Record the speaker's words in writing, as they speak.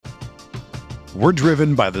We're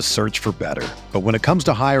driven by the search for better. But when it comes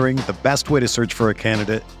to hiring, the best way to search for a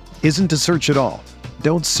candidate isn't to search at all.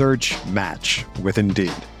 Don't search, match with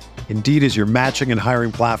Indeed. Indeed is your matching and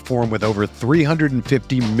hiring platform with over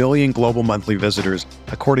 350 million global monthly visitors,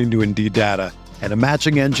 according to Indeed data, and a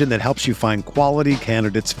matching engine that helps you find quality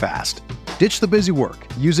candidates fast. Ditch the busy work.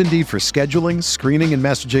 Use Indeed for scheduling, screening, and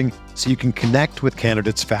messaging so you can connect with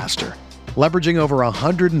candidates faster. Leveraging over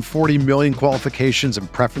 140 million qualifications and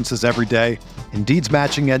preferences every day, Indeed's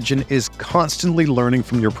matching engine is constantly learning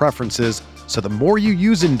from your preferences, so the more you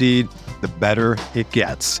use Indeed, the better it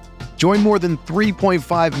gets. Join more than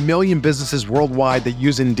 3.5 million businesses worldwide that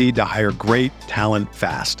use Indeed to hire great talent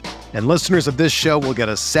fast. And listeners of this show will get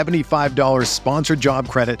a $75 sponsored job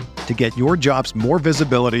credit to get your jobs more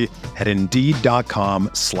visibility at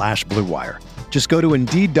Indeed.com/Blue Wire. Just go to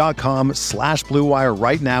Indeed.com/Blue Wire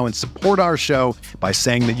right now and support our show by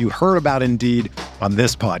saying that you heard about Indeed on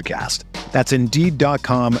this podcast. That's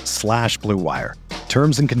Indeed.com/Blue Wire.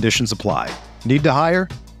 Terms and conditions apply. Need to hire?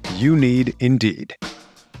 You need Indeed.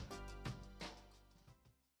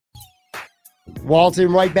 Walton,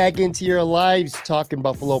 right back into your lives, Talking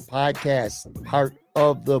Buffalo podcast, part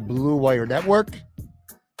of the Blue Wire Network.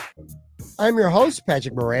 I'm your host,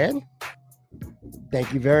 Patrick Moran.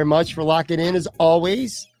 Thank you very much for locking in as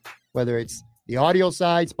always, whether it's the audio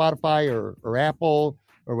side, Spotify or Apple,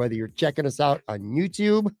 or whether you're checking us out on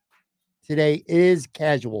YouTube. Today is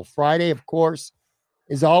Casual Friday, of course.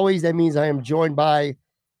 As always, that means I am joined by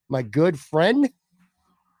my good friend,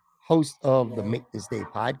 host of the Make This Day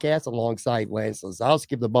podcast, alongside Lance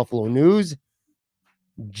Lazowski of the Buffalo News,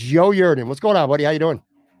 Joe Yerdon. What's going on, buddy? How you doing?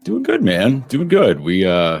 Doing good, man. Doing good. We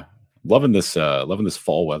loving this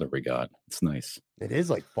fall weather we got. It's nice. It is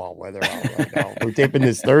like fall weather out right now. We're taping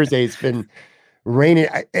this Thursday. It's been raining.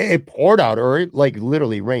 It poured out, or it like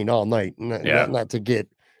literally rained all night. Not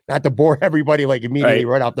to bore everybody like immediately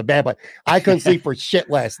right off the bat, but I couldn't sleep for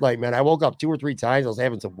shit last night, man. I woke up 2 or 3 times. I was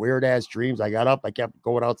having some weird ass dreams. I got up, I kept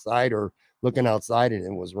going outside or looking outside, and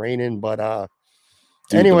it was raining. But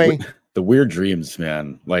Dude, anyway, the weird dreams,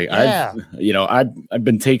 man. Like yeah. I've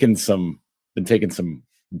been taking some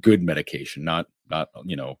good medication, not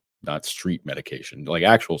street medication, like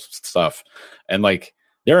actual stuff. And like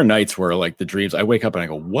there are nights where like the dreams, I wake up and I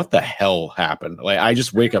go, what the hell happened? Like I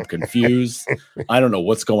just wake up confused. I don't know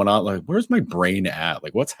what's going on. Like, where's my brain at?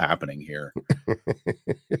 Like, what's happening here?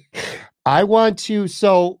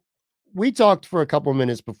 So we talked for a couple of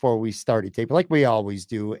minutes before we started taping, like we always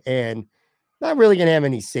do, and not really gonna have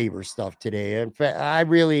any Sabre stuff today. In fact,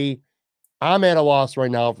 I'm at a loss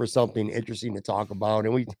right now for something interesting to talk about.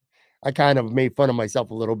 And I kind of made fun of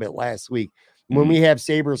myself a little bit last week. When we have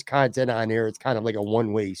Sabres content on here, it's kind of like a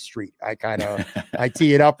one-way street. I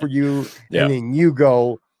tee it up for you and then you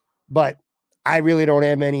go, but I really don't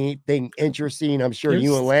have anything interesting. I'm sure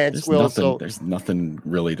you and Lance will. There's nothing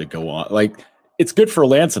really to go on. Like it's good for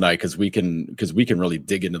Lance and I, because we can really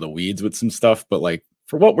dig into the weeds with some stuff, but like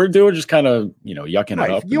for what we're doing, just kind of, yucking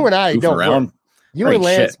it up. You and I don't around. You and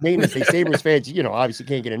Lance, maintenance, they Sabres fans, obviously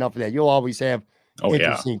can't get enough of that. You'll always have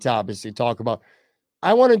interesting topics to talk about.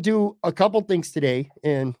 I want to do a couple things today,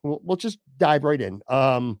 and we'll just dive right in.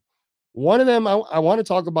 One of them, I want to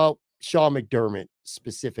talk about Sean McDermott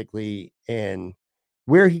specifically, and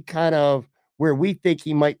where we think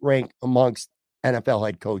he might rank amongst NFL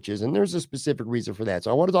head coaches. And there's a specific reason for that. So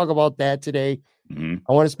I want to talk about that today. Mm-hmm.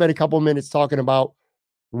 I want to spend a couple of minutes talking about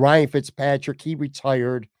Ryan Fitzpatrick. He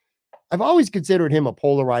retired. I've always considered him a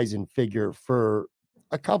polarizing figure for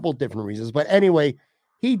a couple different reasons. But anyway,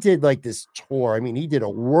 he did like this tour. I mean, he did a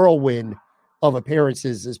whirlwind of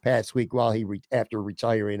appearances this past week while after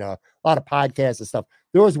retiring, a lot of podcasts and stuff.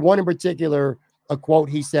 There was one in particular, a quote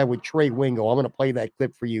he said with Trey Wingo. I'm going to play that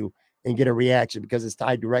clip for you and get a reaction because it's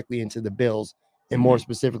tied directly into the Bills and more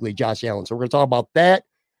specifically Josh Allen. So we're going to talk about that.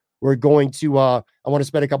 We're going to, I want to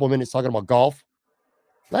spend a couple of minutes talking about golf.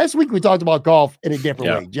 Last week we talked about golf in a different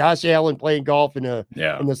way. Josh Allen playing golf in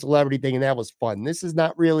the celebrity thing, and that was fun. This is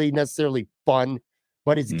not really necessarily fun,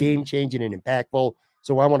 but it's game-changing and impactful.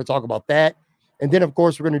 So I want to talk about that. And then, of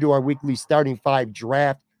course, we're going to do our weekly starting 5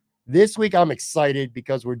 draft. This week I'm excited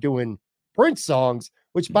because we're doing Prince songs,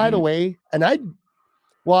 which, by the way, and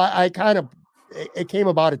it came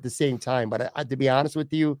about at the same time, but to be honest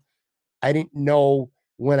with you, I didn't know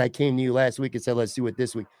when I came to you last week and said, let's do it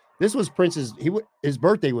this week. This was Prince's, his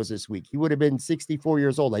birthday was this week. He would have been 64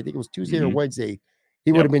 years old. I think it was Tuesday or Wednesday.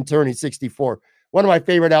 He would have been turning 64. One of my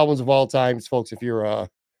favorite albums of all times, folks, if you're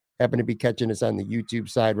happen to be catching us on the YouTube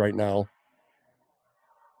side right now.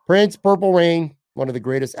 Prince, Purple Rain, one of the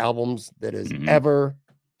greatest albums that has ever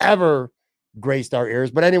graced our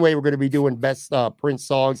ears. But anyway, we're going to be doing best Prince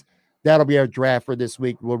songs. that'll be our draft for this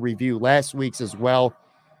week. We'll review last week's as well.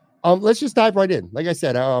 Let's just dive right in. Like I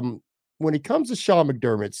said, when it comes to Sean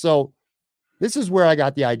McDermott, so this is where I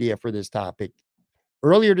got the idea for this topic.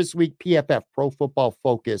 Earlier this week, PFF, Pro Football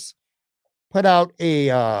Focus, put out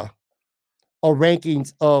a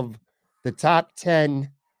rankings of the top 10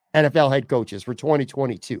 NFL head coaches for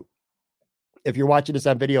 2022. If you're watching this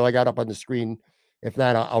on video, I got up on the screen. If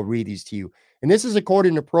not, I'll read these to you. And this is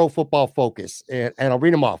according to Pro Football Focus. And I'll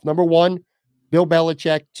read them off. Number 1, Bill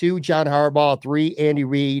Belichick. 2, John Harbaugh. 3, Andy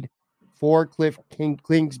Reid. 4, Cliff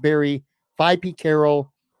Kingsbury. 5, Pete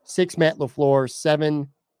Carroll. 6, Matt LaFleur. 7,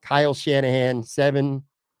 Kyle Shanahan. 6, Matt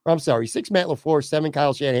LaFleur. 7,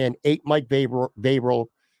 Kyle Shanahan. 8, Mike Vrabel.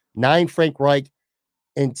 9, Frank Reich.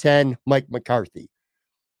 And 10, Mike McCarthy.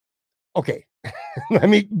 Okay. Let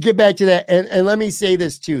me get back to that. And let me say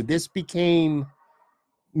this too. This became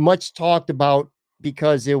much talked about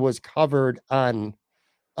because it was covered on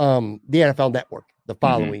the NFL Network the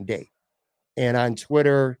following day. And on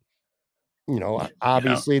Twitter,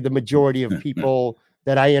 obviously the majority of people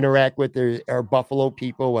that I interact with are Buffalo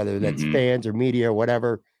people, whether that's fans or media or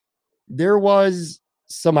whatever. There was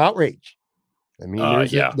some outrage. I mean,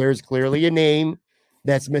 there's clearly a name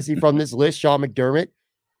that's missing from this list, Sean McDermott.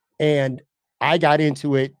 And I got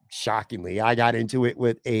into it shockingly. I got into it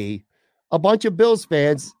with a bunch of Bills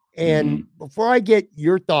fans. And before I get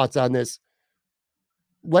your thoughts on this,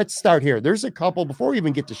 let's start here. There's a couple, before we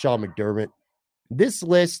even get to Sean McDermott, this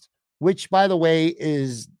list, which by the way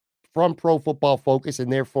is from Pro Football Focus,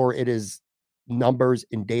 and therefore it is numbers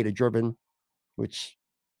and data driven, which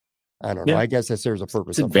I don't know. I guess that serves a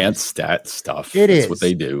purpose. It's advanced stat stuff. That's what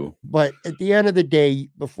they do. But at the end of the day,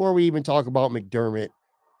 before we even talk about McDermott,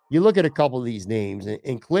 you look at a couple of these names,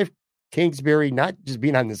 and Cliff Kingsbury, not just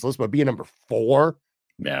being on this list, but being number 4.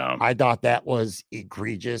 Yeah. I thought that was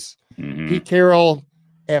egregious. Pete Carroll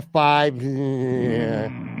at 5.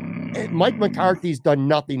 And Mike McCarthy's done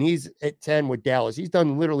nothing. He's at 10 with Dallas. He's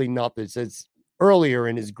done literally nothing since earlier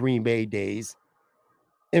in his Green Bay days.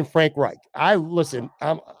 And Frank Reich. I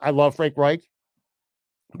love Frank Reich,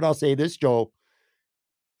 but I'll say this, Joe.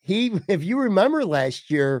 If you remember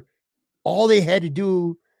last year, all they had to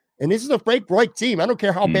do, and this is a Frank Reich team. I don't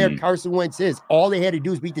care how bad Carson Wentz is. All they had to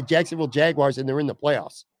do is beat the Jacksonville Jaguars, and they're in the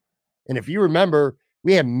playoffs. And if you remember,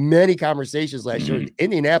 we had many conversations last year.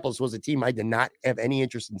 Indianapolis was a team I did not have any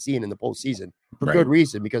interest in seeing in the postseason for good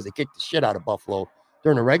reason, because they kicked the shit out of Buffalo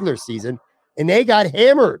during the regular season, and they got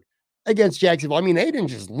hammered against Jacksonville. I mean, they didn't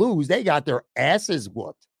just lose; they got their asses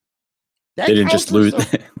whooped. They didn't just lose.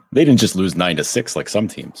 They didn't just lose 9-6 like some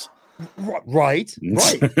teams. Right.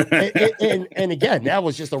 and again, that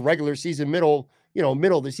was just a regular season middle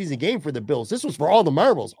of the season game for the Bills. This was for all the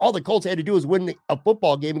marbles. All the Colts had to do was win a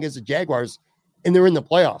football game against the Jaguars, and they're in the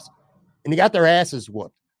playoffs, and they got their asses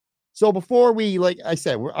whooped. So before we, like I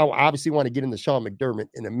said, I obviously want to get into Sean McDermott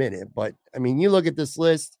in a minute, but I mean, you look at this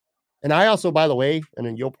list, and I also, by the way, and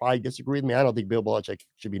then you'll probably disagree with me, I don't think Bill Belichick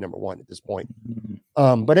should be number 1 at this point.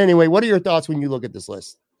 But anyway, what are your thoughts when you look at this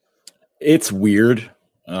list? It's weird.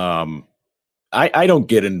 I don't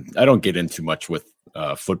get in too much with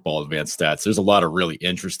football advanced stats. There's a lot of really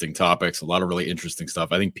interesting topics, a lot of really interesting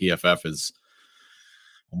stuff. I think PFF is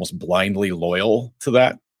almost blindly loyal to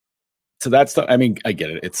that stuff. I mean, I get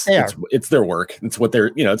it. It's their work. It's what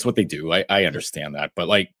it's what they do. I understand that. But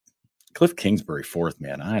like Cliff Kingsbury 4th,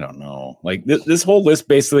 man, I don't know. Like this whole list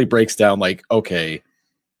basically breaks down like, okay,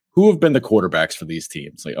 who have been the quarterbacks for these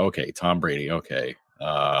teams? Like, okay, Tom Brady. Okay.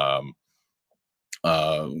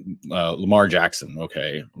 Lamar Jackson.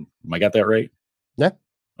 Okay. Am I got that right? Yeah.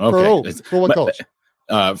 Okay. For what coach?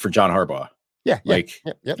 For John Harbaugh. Yeah.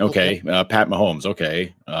 Okay. Pat Mahomes.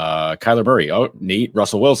 Okay. Kyler Murray. Oh, neat.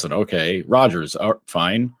 Russell Wilson. Okay. Rodgers.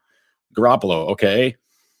 Fine. Garoppolo. Okay.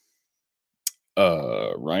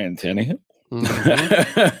 Ryan Tannehill.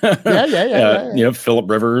 Yeah. Phillip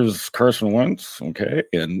Rivers, Carson Wentz. Okay.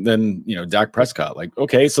 And then, Dak Prescott. Like,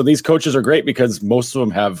 okay. So these coaches are great because most of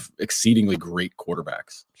them have exceedingly great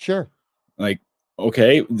quarterbacks. Sure. Like,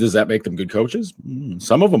 okay. Does that make them good coaches?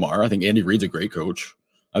 Some of them are. I think Andy Reid's a great coach.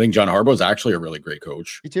 I think John Harbaugh is actually a really great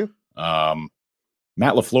coach. Me too.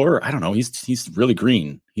 Matt LaFleur, I don't know. He's really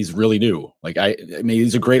green. He's really new. Like I mean,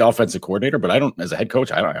 he's a great offensive coordinator, but as a head coach,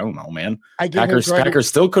 I don't know, man. Packers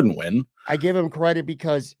still couldn't win. I give him credit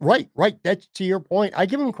because right. That's to your point. I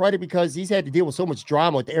give him credit because he's had to deal with so much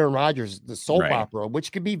drama with Aaron Rodgers, the soap opera,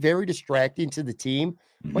 which could be very distracting to the team.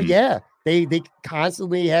 But yeah, they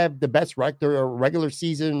constantly have the best regular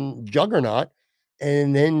season juggernaut,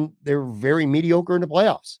 and then they're very mediocre in the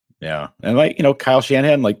playoffs. Yeah. And like, Kyle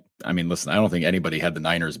Shanahan, like, I mean, listen, I don't think anybody had the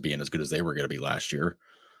Niners being as good as they were going to be last year.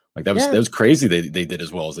 Like that was crazy. They did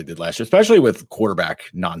as well as they did last year, especially with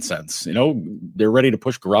quarterback nonsense. They're ready to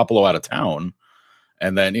push Garoppolo out of town.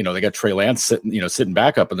 And then, they got Trey Lance sitting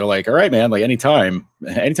back up, and they're like, all right, man, like anytime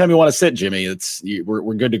you want to sit, Jimmy,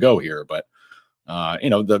 we're good to go here. But, Vrabel,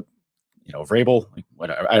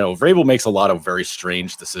 I know Vrabel makes a lot of very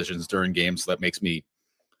strange decisions during games. So that makes me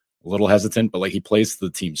a little hesitant, but like he plays to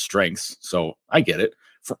the team's strengths. So I get it.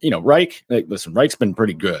 Reich, Reich's been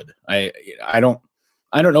pretty good. I don't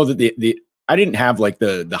know that I didn't have like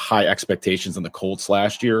the high expectations on the Colts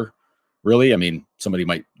last year. Really. I mean, somebody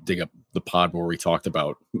might dig up the pod where we talked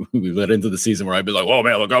about we led into the season where I'd be like, oh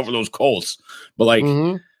man, look out for those Colts. But like,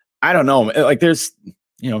 I don't know. Like there's,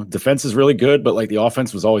 defense is really good, but like the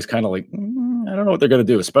offense was always kind of like, I don't know what they're going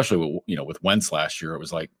to do, especially with Wentz last year. It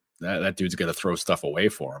was like that dude's going to throw stuff away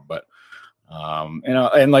for him. But,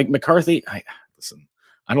 and like McCarthy, I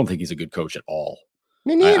don't think he's a good coach at all.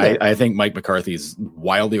 Me neither. I think Mike McCarthy is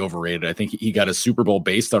wildly overrated. I think he got a Super Bowl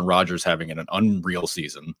based on Rodgers having an unreal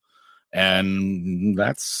season. And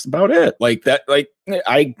that's about it. Like that, like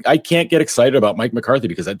I can't get excited about Mike McCarthy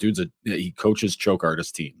because that dude's he coaches choke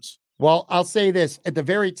artist teams. Well, I'll say this at the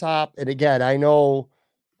very top, and again, I know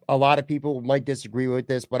a lot of people might disagree with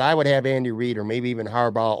this, but I would have Andy Reid or maybe even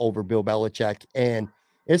Harbaugh over Bill Belichick, and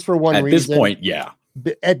it's for one reason. At this point, yeah.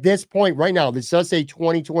 At this point, right now, this does say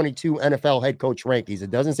 2022 NFL head coach rankings.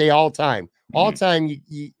 It doesn't say all time. All time,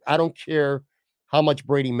 I don't care how much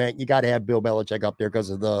Brady meant. You got to have Bill Belichick up there because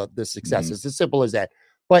of the success. It's as simple as that.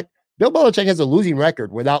 But Bill Belichick has a losing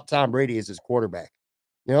record without Tom Brady as his quarterback.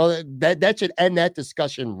 That should end that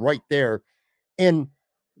discussion right there. And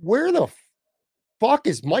where the fuck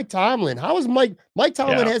is Mike Tomlin? How is Mike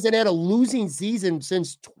Tomlin hasn't had a losing season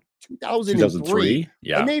since 2003.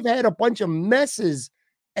 Yeah. And they've had a bunch of messes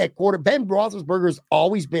at quarter. Ben Roethlisberger's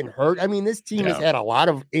always been hurt. I mean, this team has had a lot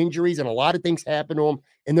of injuries and a lot of things happen to them,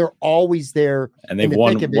 and they're always there. And they've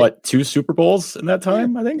won, 2 Super Bowls in that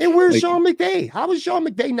time, I think? And where's Sean McVay? How is Sean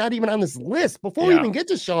McVay not even on this list? Before we even get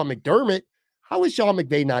to Sean McDermott, how is Sean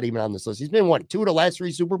McVay not even on this list? He's been, 2 of the last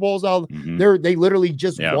 3 Super Bowls? They literally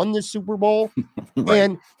just won this Super Bowl.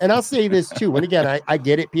 Right. And I'll say this, too. And again, I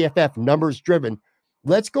get it, PFF, numbers driven.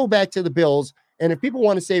 Let's go back to the Bills. And if people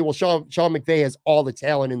want to say, well, Sean McVay has all the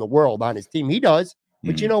talent in the world on his team, he does.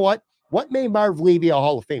 But you know what? What made Marv Levy a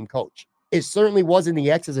Hall of Fame coach? It certainly wasn't the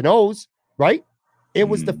X's and O's, right? It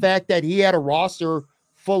was the fact that he had a roster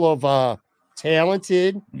full of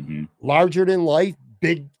talented, larger-than-life,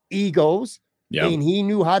 big egos, and he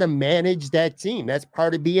knew how to manage that team. That's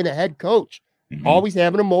part of being a head coach. Always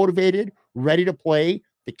having them motivated, ready to play,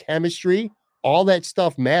 the chemistry, all that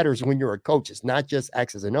stuff matters when you're a coach. It's not just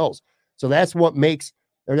X's and O's. So that's what made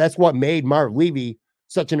Marv Levy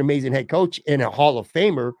such an amazing head coach and a Hall of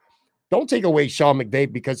Famer. Don't take away Sean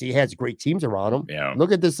McVay because he has great teams around him. Yeah.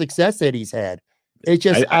 Look at the success that he's had. It's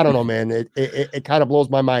just, I don't know, man. It kind of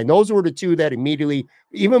blows my mind. Those were the 2 that immediately,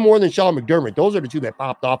 even more than Sean McDermott, those are the 2 that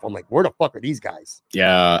popped off. I'm like, where the fuck are these guys?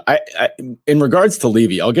 Yeah. In regards to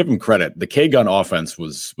Levy, I'll give him credit. The K-gun offense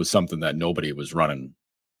was something that nobody was running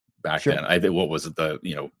back then. I think, what was it?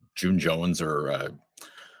 June Jones or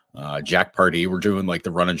Jack Pardee were doing like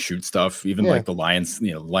the run and shoot stuff, even like the Lions,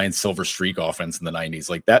 Lions silver streak offense in the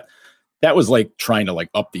 90s. Like that was like trying to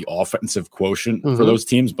like up the offensive quotient for those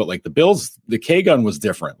teams. But like the Bills, the K gun was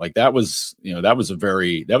different. Like that was a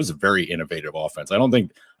very innovative offense. I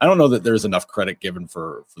don't know that there's enough credit given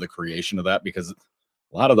for the creation of that, because a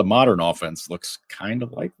lot of the modern offense looks kind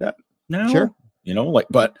of like that now. Sure.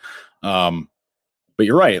 But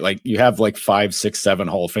you're right. Like you have like 5, 6, 7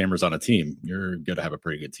 Hall of Famers on a team. You're going to have a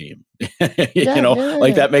pretty good team.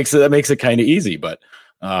 That makes it kind of easy. But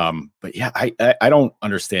yeah, I don't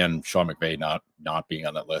understand Sean McVay not being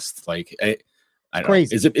on that list. Like I don't know.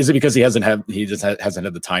 Is it because he hasn't had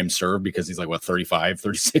the time served because he's like 35,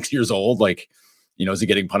 36 years old? Like, is he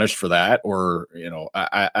getting punished for that? Or,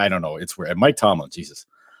 I don't know. It's weird. Mike Tomlin, Jesus.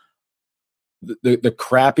 The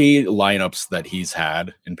crappy lineups that he's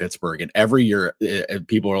had in Pittsburgh, and every year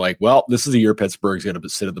people are like, well, this is the year Pittsburgh's going to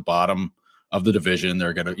sit at the bottom of the division.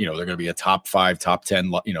 They're going to be a top 5, top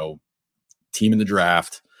 10, team in the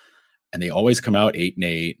draft. And they always come out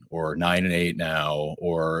 8-8 or 9-8 now,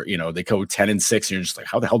 or, they go 10-6 and you're just like,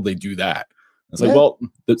 how the hell did they do that? It's like, well,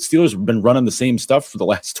 the Steelers have been running the same stuff for the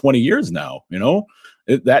last 20 years now.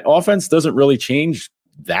 That offense doesn't really change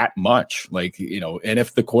that much. Like, and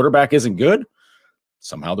if the quarterback isn't good,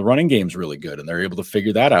 somehow the running game's really good and they're able to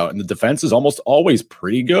figure that out. And the defense is almost always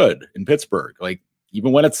pretty good in Pittsburgh. Like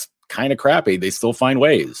even when it's kind of crappy, they still find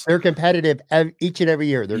ways. They're competitive each and every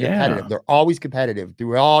year. They're competitive. They're always competitive.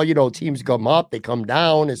 Through all, teams come up, they come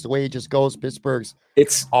down. It's the way it just goes.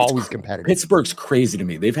 It's always competitive. Pittsburgh's crazy to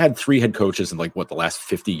me. They've had 3 head coaches in the last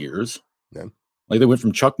 50 years. Yeah. Like they went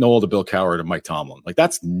from Chuck Noll to Bill Cowher to Mike Tomlin. Like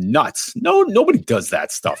that's nuts. Nobody does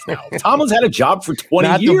that stuff now. Tomlin's had a job for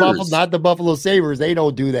 20 years. Not the Buffalo Sabres. They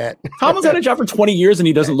don't do that. Tomlin's had a job for 20 years and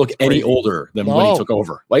he doesn't look any older than when he took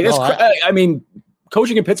over. Like I mean,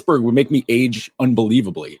 coaching in Pittsburgh would make me age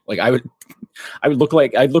unbelievably. Like I would look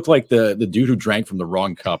like the dude who drank from the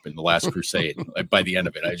wrong cup in The Last Crusade. Like by the end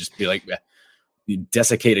of it, I'd just be like the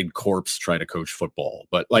desiccated corpse trying to coach football.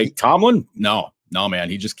 But like Tomlin, no, man,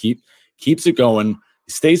 he just keeps it going,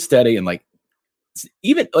 stays steady, and like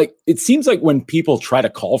even like it seems like when people try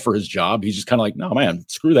to call for his job, he's just kind of like, no, man,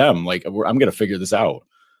 screw them. Like I'm gonna figure this out.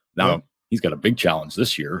 Now he's got a big challenge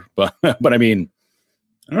this year, but I mean,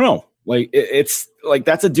 I don't know. Like it's like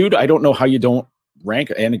that's a dude. I don't know how you don't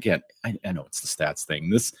rank. And again, I know it's the stats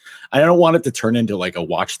thing. I don't want it to turn into like a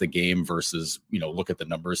watch the game versus look at the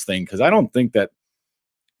numbers thing, because I don't think that.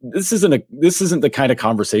 This isn't the kind of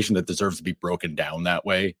conversation that deserves to be broken down that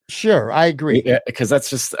way. Sure, I agree. Because that's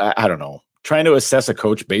just I don't know. Trying to assess a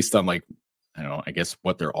coach based on like I don't know. I guess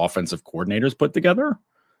what their offensive coordinators put together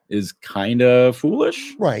is kind of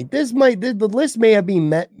foolish. Right. The list may have been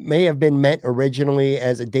meant originally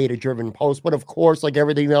as a data-driven post, but of course, like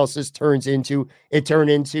everything else, this turned into the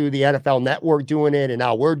NFL Network doing it, and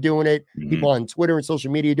now we're doing it. Mm-hmm. People on Twitter and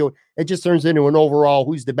social media do it. It just turns into an overall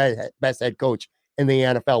who's the best head coach in the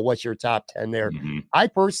NFL. What's your top 10 there? Mm-hmm. I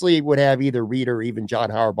personally would have either Reed or even John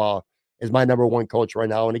Harbaugh as my number 1 coach right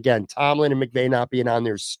now. And again, Tomlin and McVay not being on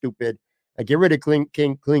there is stupid. Get rid of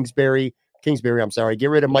Kingsbury. Get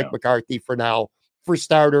rid of Mike McCarthy for now, for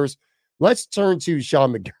starters. Let's turn to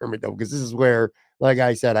Sean McDermott, though, because this is where, like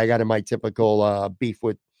I said, I got in my typical beef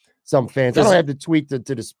with some fans. I don't have the tweet to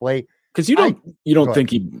display. Because you don't think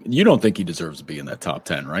he deserves to be in that top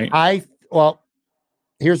 10, right?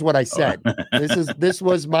 Here's what I said. This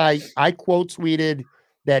was I quote tweeted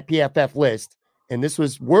that PFF list, and this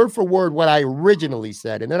was word for word what I originally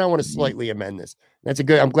said. And then I want to slightly amend this.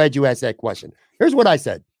 I'm glad you asked that question. Here's what I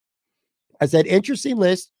said. I said, interesting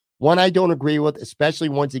list. One I don't agree with, especially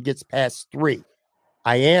once it gets past 3.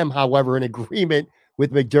 I am, however, in agreement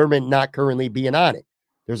with McDermott not currently being on it.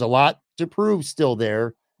 There's a lot to prove still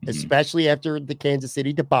there, especially after the Kansas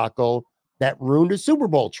City debacle that ruined a Super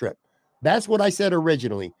Bowl trip. That's what I said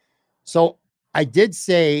originally. So I did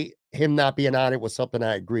say him not being on it was something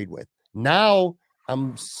I agreed with. Now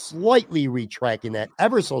I'm slightly retracting that,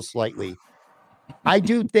 ever so slightly. I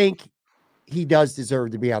do think he does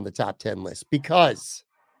deserve to be on the top 10 list, because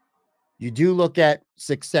you do look at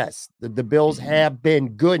success. The Bills have been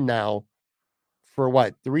good now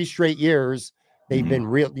for 3 straight years. They've been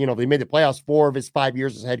real, they made the playoffs 4 of his 5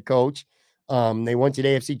 years as head coach. They went to the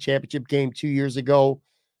AFC Championship game 2 years ago.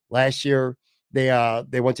 Last year, they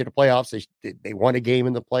went to the playoffs. They won a game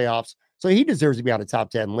in the playoffs. So he deserves to be on the top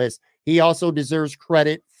 10 list. He also deserves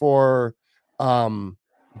credit for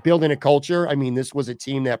building a culture. I mean, this was a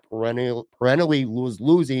team that perennially was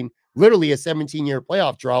losing literally a 17-year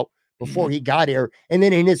playoff drought before he got here. And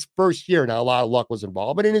then in his first year, now a lot of luck was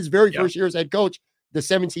involved, but in his very first year as head coach, the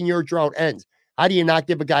 17-year drought ends. How do you not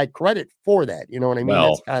give a guy credit for that? You know what I mean? Well,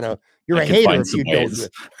 that's kind of, you're a hater if you don't do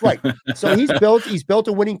it. Right. So he's built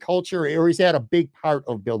a winning culture, or he's had a big part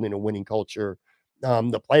of building a winning culture.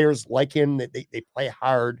 The players like him, they play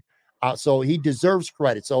hard. So he deserves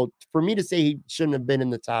credit. So for me to say he shouldn't have been in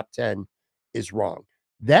the top 10 is wrong.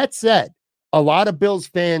 That said, a lot of Bills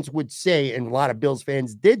fans would say, and a lot of Bills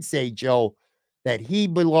fans did say, Joe, that he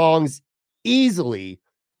belongs easily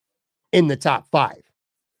in the top 5.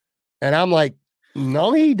 And I'm like,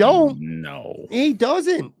 no, he don't. No, he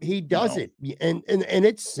doesn't. He doesn't. No. And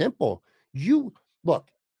it's simple. You look,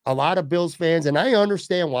 a lot of Bills fans, and I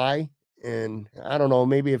understand why. And I don't know,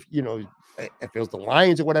 maybe if it was the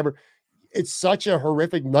Lions or whatever, it's such a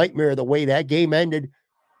horrific nightmare the way that game ended.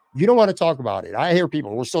 You don't want to talk about it. I hear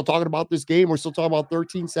people, we're still talking about this game. We're still talking about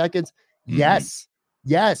 13 seconds. Yes,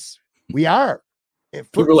 we are.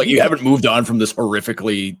 People are like, you haven't moved on from this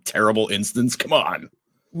horrifically terrible instance. Come on.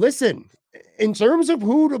 Listen, in terms of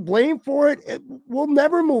who to blame for it, we'll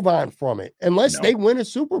never move on from it unless they win a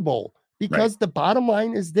Super Bowl. Because the bottom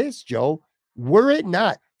line is this, Joe, were it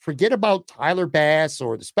not, forget about Tyler Bass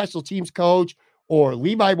or the special teams coach or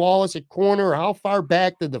Levi Wallace at corner, or how far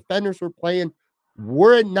back the defenders were playing.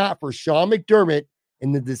 Were it not for Sean McDermott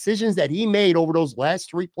and the decisions that he made over those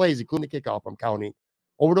last 3 plays, including the kickoff, I'm counting,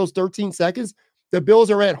 over those 13 seconds, the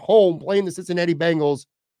Bills are at home playing the Cincinnati Bengals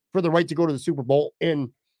for the right to go to the Super Bowl. And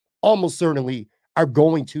almost certainly, are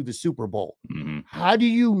going to the Super Bowl. Mm-hmm. How do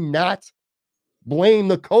you not blame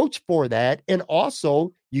the coach for that? And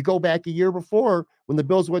also, you go back a year before when the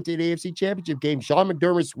Bills went to the AFC Championship game, Sean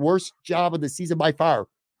McDermott's worst job of the season by far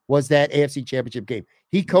was that AFC Championship game.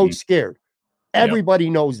 He coached scared. Everybody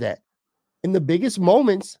knows that. In the biggest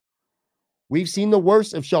moments, we've seen the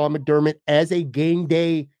worst of Sean McDermott as a game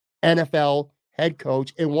day NFL head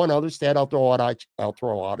coach. And one other stat I'll throw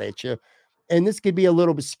out at you. And this could be a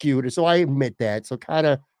little bit skewed, so I admit that. So kind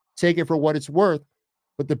of take it for what it's worth.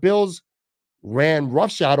 But the Bills ran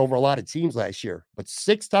roughshod over a lot of teams last year. But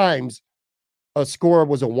 6 times a score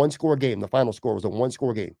was a one-score game. The final score was a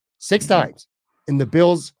one-score game. 6 times. And the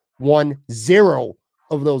Bills won 0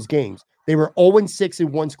 of those games. They were 0-6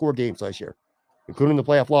 in one-score games last year, including the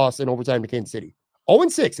playoff loss in overtime to Kansas City.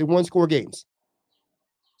 0-6 in one-score games.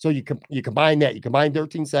 So you combine that. You combine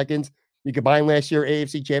 13 seconds. You combine last year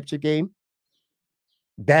AFC Championship game.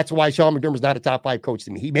 That's why Sean McDermott's not a top 5 coach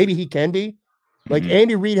to me. Maybe he can be. Like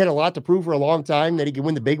Andy Reid had a lot to prove for a long time that he could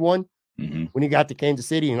win the big one when he got to Kansas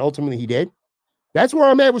City, and ultimately he did. That's where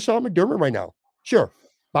I'm at with Sean McDermott right now. Sure,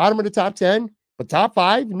 bottom of the top 10, but top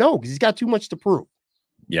 5, no, because he's got too much to prove.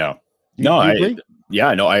 Yeah. I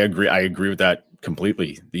agree. I agree with that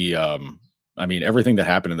completely. I mean, everything that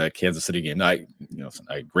happened in that Kansas City game,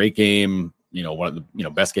 a great game, one of the,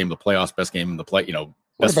 best game of the playoffs, best game in the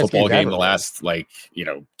best football game in the last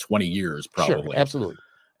 20 years, probably. Sure, absolutely.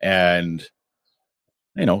 And,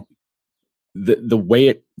 the way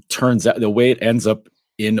it turns out, the way it ends up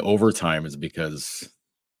in overtime is because,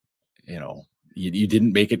 you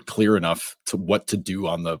didn't make it clear enough to what to do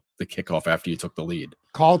on the kickoff after you took the lead.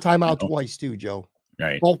 Call timeout twice too, Joe.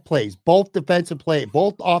 Right. Both plays, both defensive play,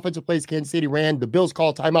 both offensive plays Kansas City ran. The Bills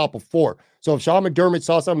called timeout before. So if Sean McDermott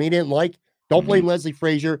saw something he didn't like, don't blame Leslie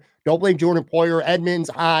Frazier. Don't blame Jordan Poyer, Edmonds,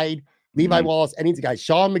 Hyde, Levi Wallace, any of the guys.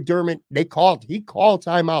 Sean McDermott, he called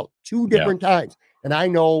timeout 2 different times. And I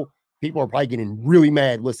know people are probably getting really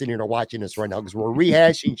mad listening or watching this right now because we're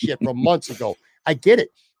rehashing shit from months ago. I get it.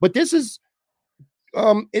 But this is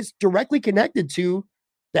it's directly connected to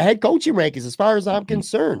the head coaching rankings as far as I'm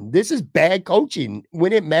concerned. This is bad coaching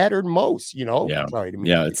when it mattered most, Yeah. Sorry to me.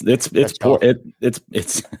 Yeah, it's poor.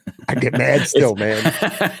 It's I get mad still, man.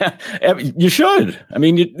 You should. I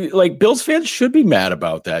mean, Bills fans should be mad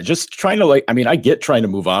about that. Just trying to I get trying to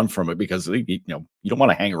move on from it because you don't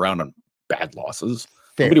want to hang around on bad losses.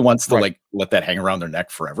 Fair. Nobody wants to let that hang around their neck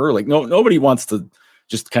forever. Nobody wants to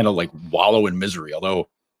just kind of wallow in misery. Although,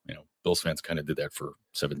 Bills fans kind of did that for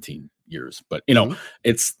 17 years, but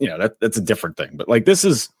it's, that's a different thing. But this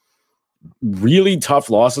is really tough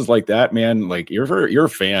losses like that, man. You're a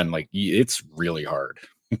fan, it's really hard.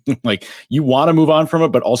 You want to move on from it,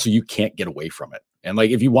 but also you can't get away from it. And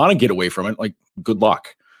if you want to get away from it, good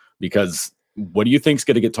luck, because what do you think is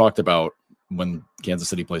going to get talked about when Kansas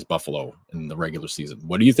City plays Buffalo in the regular season?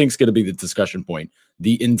 What do you think is going to be the discussion point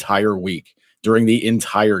the entire week during the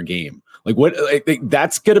entire game?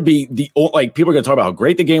 That's going to be people are going to talk about how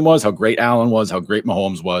great the game was, how great Allen was, how great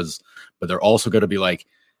Mahomes was, but they're also going to be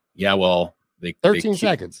they 13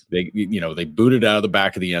 seconds. They booted out of the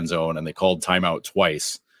back of the end zone and they called timeout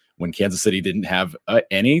twice when Kansas City didn't have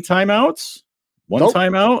any timeouts. One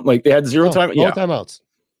timeout, they had 0 time. No timeouts.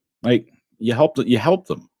 You helped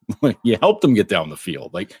them. You helped them get down the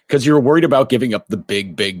field, because you're worried about giving up the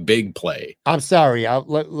big play. I'm sorry.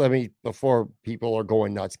 Let me, before people are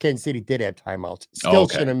going nuts, Kansas City did have timeouts. Still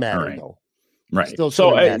shouldn't matter, though. Right. Still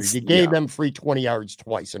shouldn't matter. You gave them free 20 yards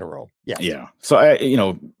twice in a row. Yeah. Yeah. So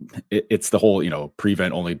it's the whole,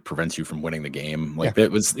 prevent only prevents you from winning the game.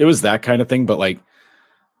 It was that kind of thing. But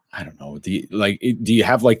I don't know. Do you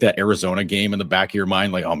have that Arizona game in the back of your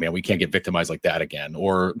mind? Oh man, we can't get victimized like that again.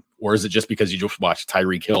 Or is it just because you just watched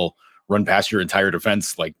Tyreek Hill run past your entire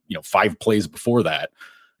defense, 5 plays before that,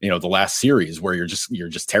 the last series where you're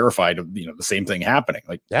just terrified of, the same thing happening.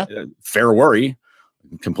 Fair worry,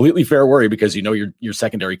 completely fair worry, because your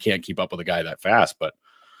secondary can't keep up with a guy that fast. But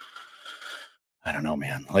I don't know,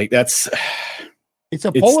 man. It's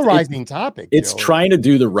a polarizing topic. It's trying to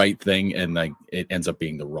do the right thing, and it ends up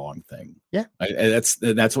being the wrong thing. Yeah, that's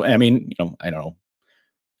what I mean. I don't know.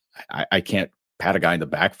 I can't pat a guy in the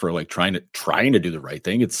back for trying to do the right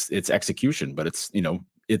thing. It's execution, but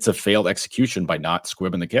it's a failed execution by not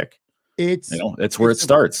squibbing the kick. That's where it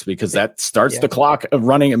starts, because that starts the clock of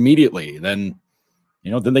running immediately. Then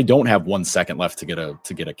they don't have 1 second left to get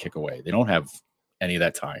a kick away. They don't have any of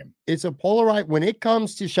that time. It's a polarized when it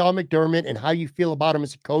comes to Sean McDermott and how you feel about him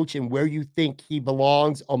as a coach and where you think he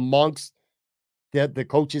belongs amongst the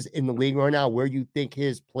coaches in the league right now, where you think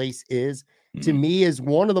his place is, to me, is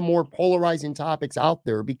one of the more polarizing topics out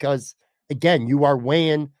there, because again, you are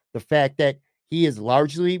weighing the fact that he is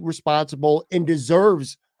largely responsible and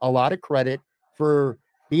deserves a lot of credit for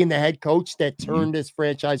being the head coach that turned this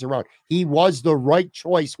franchise around. He was the right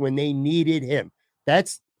choice when they needed him.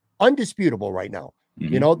 That's undisputable right now.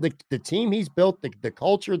 You know, the team he's built, the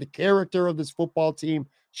culture, the character of this football team,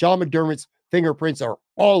 Sean McDermott's fingerprints are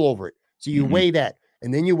all over it. So you weigh that.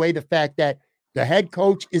 And then you weigh the fact that the head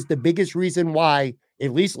coach is the biggest reason why,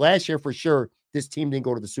 at least last year for sure, this team didn't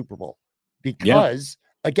go to the Super Bowl. Because,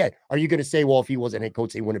 again, are you going to say, well, if he wasn't head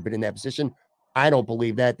coach, he wouldn't have been in that position? I don't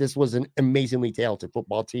believe that. This was an amazingly talented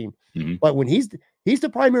football team. But when he's the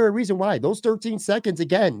primary reason why, those 13 seconds,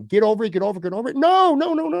 again, get over it.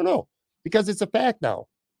 No. Because it's a fact now.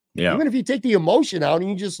 Yeah. Even if you take the emotion out and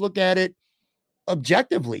you just look at it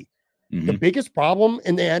objectively, the biggest problem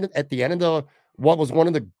at the end of what was one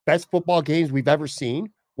of the best football games we've ever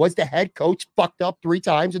seen was the head coach fucked up 3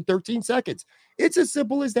 times in 13 seconds. It's as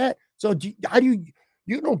simple as that. So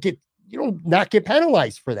you don't not get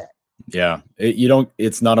penalized for that. Yeah,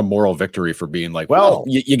 it's not a moral victory for being like, well,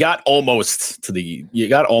 no. you got almost to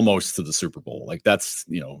the Super Bowl. Like that's,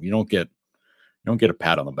 you don't get a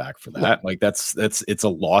pat on the back for that. No. Like it's a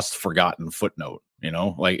lost, forgotten footnote,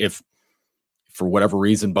 like if for whatever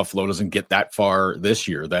reason Buffalo doesn't get that far this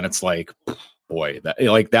year, then it's like, boy,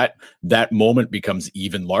 that moment becomes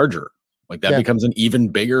even larger. Like that becomes an even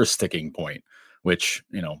bigger sticking point, which,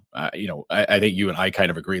 I think you and I kind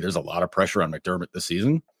of agree. There's a lot of pressure on McDermott this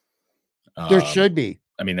season. There should be.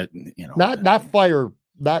 I mean, not fire,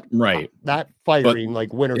 not firing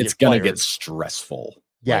like winner. It's going to get stressful.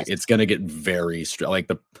 Yes, like, it's going to get very like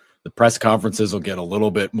the press conferences will get a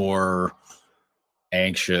little bit more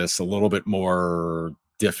anxious, a little bit more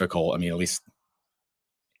difficult. I mean, at least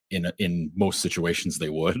in most situations they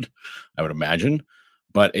would, I would imagine.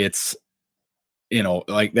 But it's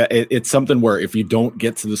like that. It's something where if you don't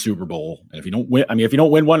get to the Super Bowl and if you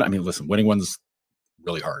don't win one, listen, winning one's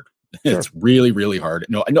really hard. Sure. It's really, really hard.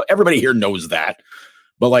 No, I know everybody here knows that,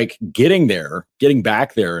 but like getting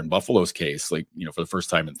back there in Buffalo's case, like, for the first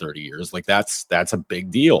time in 30 years, like that's a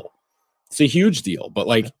big deal. It's a huge deal. But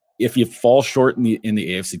like, if you fall short in the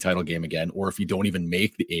AFC title game again, or if you don't even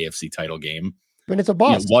make the AFC title game, then it's a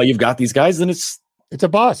bust. While you've got these guys, then it's a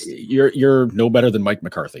bust. You're no better than Mike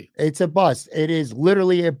McCarthy. It's a bust. It is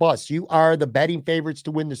literally a bust. You are the betting favorites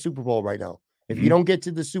to win the Super Bowl right now. If you don't get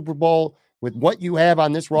to the Super Bowl with what you have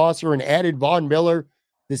on this roster and added Von Miller,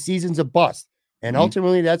 the season's a bust. And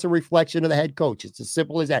ultimately, that's a reflection of the head coach. It's as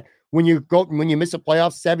simple as that. When you miss a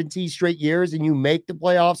playoff 17 straight years and you make the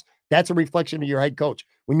playoffs, that's a reflection of your head coach.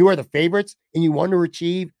 When you are the favorites and you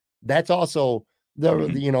underachieve, that's also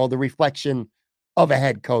the reflection of a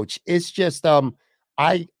head coach. It's just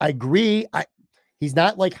I agree. He's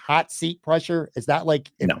not like hot seat pressure. It's not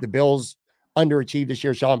like if the Bills underachieve this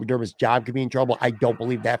year, Sean McDermott's job could be in trouble. I don't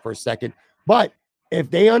believe that for a second. But if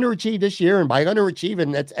they underachieve this year, and by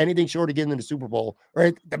underachieving, that's anything short of getting in the Super Bowl, or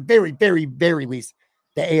at the very, very, very least,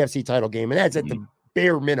 the AFC title game, and that's at the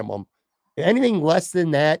bare minimum. Anything less than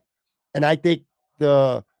that, and I think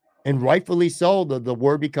and rightfully so, the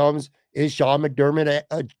word becomes, is Sean McDermott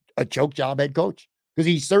a choke job head coach? Because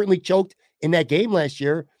he certainly choked in that game last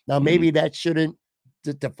year. Now, maybe that shouldn't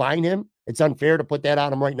define him. It's unfair to put that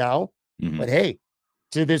on him right now. But hey,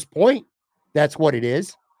 to this point, that's what it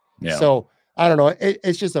is. Yeah. So I don't know.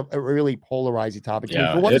 It's just a really polarizing topic.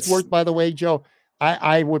 Yeah, for what it's worth, by the way, Joe,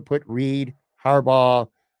 I would put Reed, Harbaugh,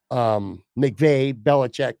 McVay,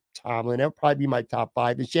 Belichick, Tomlin. That would probably be my top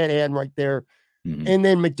 5. And Shanahan right there. And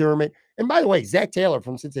then McDermott. And by the way, Zach Taylor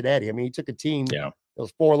from Cincinnati. I mean, he took a team that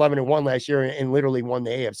was 4-11-1 last year and literally won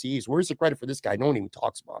the AFC East. Where's the credit for this guy? No one even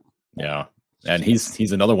talks about him. Yeah. And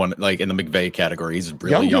he's another one, like in the McVay category. He's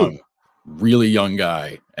really young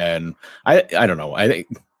guy. And I don't know. I think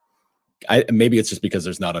maybe it's just because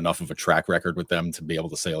there's not enough of a track record with them to be able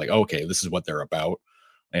to say like, okay, this is what they're about.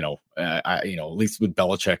 At least with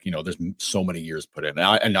Belichick, there's so many years put in,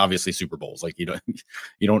 and obviously Super Bowls. Like you don't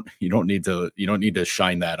need to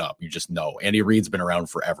shine that up. You just know. Andy Reid's been around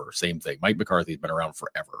forever. Same thing. Mike McCarthy's been around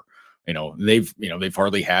forever. They've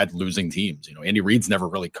hardly had losing teams. Andy Reid's never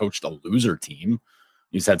really coached a loser team.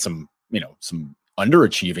 He's had some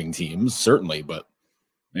underachieving teams certainly, but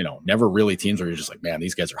never really teams where you're just like, man,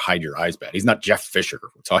 these guys are hide your eyes bad. He's not Jeff Fisher.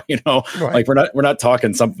 We're talking, right. Like we're not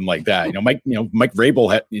talking something like that. Mike Vrabel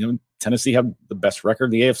had, Tennessee had the best record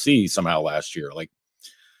in the AFC somehow last year. Like,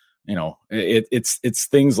 it's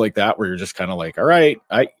things like that where you're just kind of like, all right,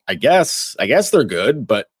 I guess they're good,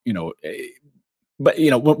 but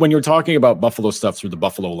when you're talking about Buffalo stuff through the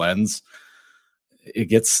Buffalo lens,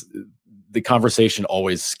 the conversation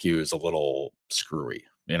always skews a little screwy.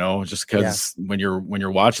 Just because when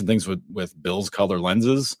you're watching things with Bill's color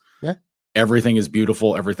lenses, everything is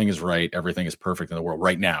beautiful, everything is right, everything is perfect in the world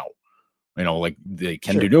right now. Like they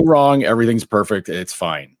can do no wrong, everything's perfect, it's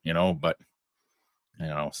fine, but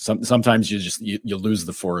sometimes you lose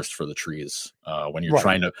the forest for the trees when you're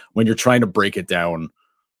trying to break it down.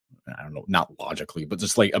 I don't know, not logically, but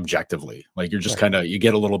just like objectively, like you're just you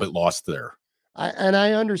get a little bit lost there.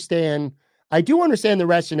 I understand. I do understand the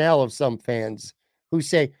rationale of some fans who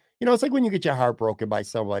say, it's like when you get your heart broken by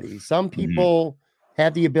somebody. Some people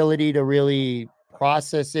have the ability to really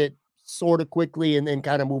process it sort of quickly and then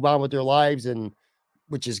kind of move on with their lives, and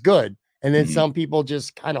which is good. And then some people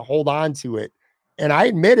just kind of hold on to it. And I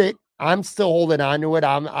admit it, I'm still holding on to it.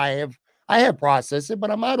 I have processed it,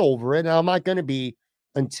 but I'm not over it. And I'm not going to be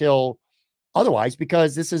until otherwise,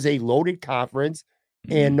 because this is a loaded conference.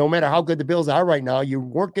 And no matter how good the Bills are right now, you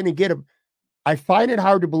weren't going to get them. I find it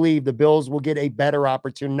hard to believe the Bills will get a better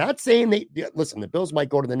opportunity. Not saying the Bills might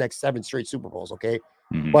go to the next 7 straight Super Bowls. Okay.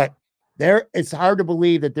 But it's hard to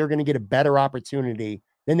believe that they're going to get a better opportunity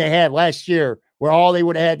than they had last year, where all they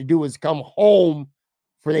would have had to do was come home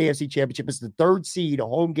for the AFC Championship. It's the 3rd seed, a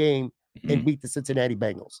home game, and beat the Cincinnati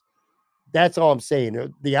Bengals. That's all I'm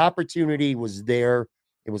saying. The opportunity was there.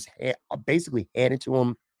 It was basically handed to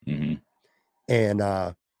them,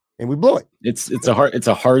 and we blew it. It's a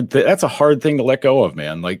hard thing. That's a hard thing to let go of,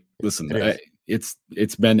 man. Like, listen,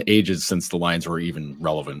 it's been ages since the Lions were even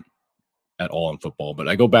relevant at all in football. But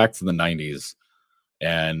I go back to the 90s,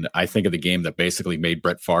 and I think of the game that basically made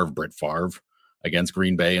Brett Favre against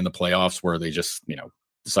Green Bay in the playoffs, where they just,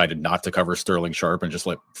 decided not to cover Sterling Sharp and just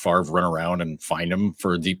let Favre run around and find him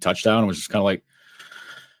for a deep touchdown, which is kind of like,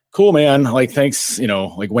 cool, man. Like, thanks.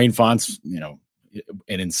 Like Wayne Font's, an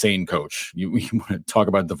insane coach. You want to talk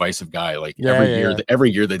about a divisive guy. Like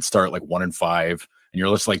every year they'd start like 1-5, and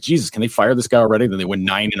you're just like, Jesus, can they fire this guy already? Then they win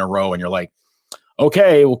 9 in a row, and you're like,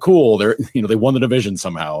 okay, well, cool. They're, they won the division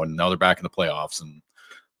somehow, and now they're back in the playoffs and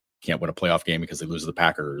can't win a playoff game because they lose to the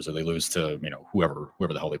Packers, or they lose to, whoever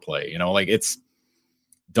the hell they play. Like, it's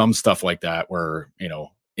dumb stuff like that where,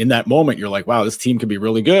 in that moment you're like, wow, this team could be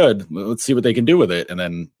really good. Let's see what they can do with it. And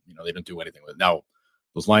then, they don't do anything with it. Now,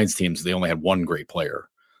 those Lions teams, they only had one great player.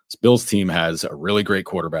 This Bills team has a really great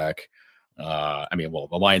quarterback. The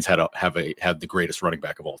Lions had the greatest running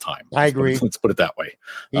back of all time. I agree. Let's put it that way.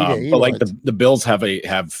 But like the Bills have a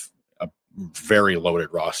very loaded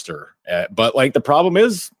roster. But like the problem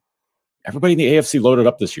is, everybody in the AFC loaded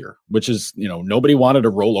up this year, which is, nobody wanted to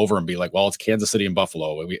roll over and be like, well, it's Kansas City and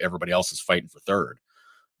Buffalo, and everybody else is fighting for third.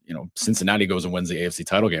 Cincinnati goes and wins the AFC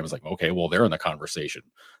title game. It's like, okay, well, they're in the conversation.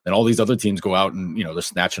 Then all these other teams go out and, they're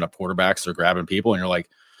snatching up quarterbacks, they're grabbing people, and you're like,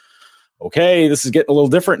 okay, this is getting a little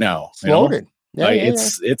different now. Loaded.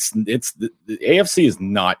 It's the AFC is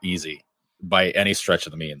not easy by any stretch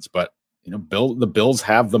of the means, but the Bills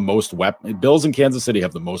have the most Bills in Kansas City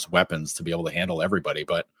have the most weapons to be able to handle everybody,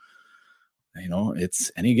 but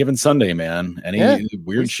it's any given Sunday, man.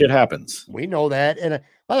 Weird shit happens. We know that. And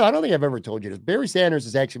by the way, I don't think I've ever told you this. Barry Sanders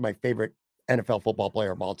is actually my favorite NFL football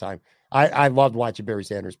player of all time. I loved watching Barry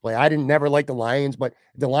Sanders play. I didn't never like the Lions, but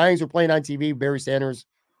if the Lions were playing on TV, Barry Sanders,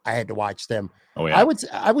 I had to watch them. Oh, yeah.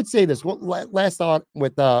 I would say this last thought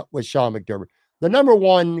with Sean McDermott. The number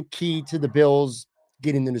one key to the Bills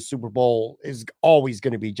getting in the Super Bowl is always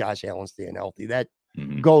going to be Josh Allen staying healthy. That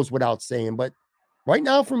goes without saying, but right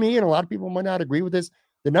now, for me, and a lot of people might not agree with this,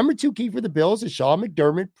 the number 2 key for the Bills is Sean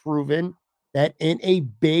McDermott proven that in a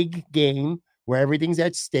big game where everything's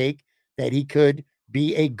at stake, that he could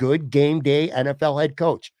be a good game day NFL head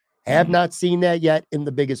coach. Have not seen that yet in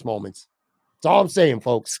the biggest moments. That's all I'm saying,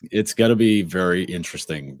 folks. It's going to be very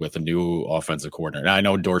interesting with a new offensive coordinator. Now, I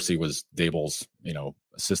know Dorsey was Dable's,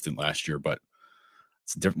 assistant last year, but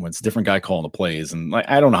it's different. It's a different guy calling the plays, and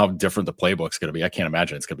I don't know how different the playbook's going to be. I can't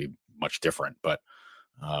imagine it's going to be much different, but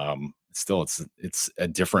still, it's a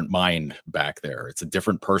different mind back there. It's a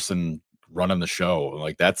different person running the show.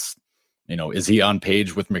 Like, that's, is he on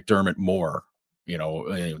page with McDermott more?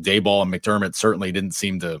 Dayball and McDermott certainly didn't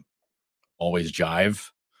seem to always jive.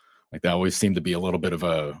 Like, that always seemed to be a little bit of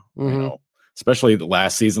a, especially the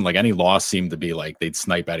last season, like any loss seemed to be like they'd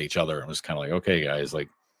snipe at each other. It was kind of like, okay, guys, like,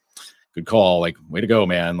 good call. Like, way to go,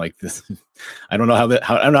 man. Like, this, I don't know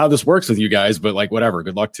how this works with you guys, but like, whatever,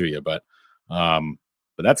 good luck to you. But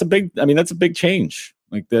that's a big change.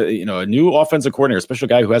 Like, a new offensive coordinator, especially a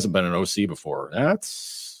guy who hasn't been an OC before.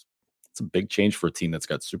 It's a big change for a team that's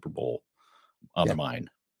got Super Bowl on the mind.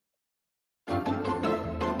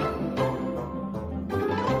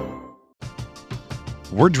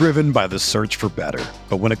 We're driven by the search for better.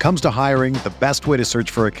 But when it comes to hiring, the best way to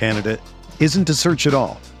search for a candidate isn't to search at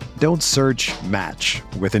all. Don't search, match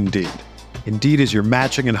with Indeed. Indeed is your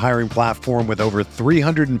matching and hiring platform with over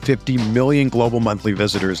 350 million global monthly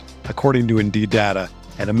visitors, according to Indeed data,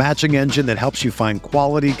 and a matching engine that helps you find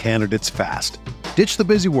quality candidates fast. Ditch the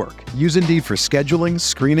busy work. Use Indeed for scheduling,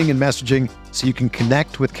 screening, and messaging so you can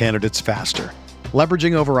connect with candidates faster.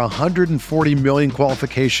 Leveraging over 140 million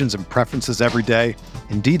qualifications and preferences every day,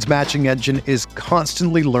 Indeed's matching engine is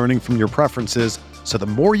constantly learning from your preferences, so the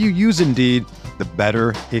more you use Indeed, the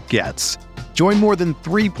better it gets. Join more than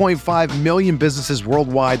 3.5 million businesses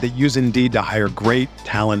worldwide that use Indeed to hire great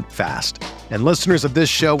talent fast. And listeners of this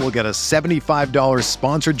show will get a $75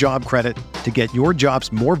 sponsored job credit to get your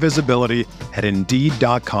jobs more visibility at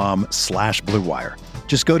Indeed.com/Blue Wire.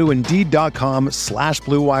 Just go to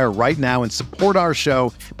Indeed.com/Blue Wire right now and support our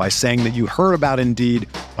show by saying that you heard about Indeed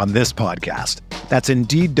on this podcast. That's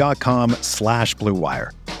Indeed.com/Blue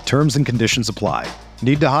Wire. Terms and conditions apply.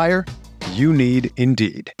 Need to hire? You need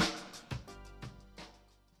Indeed.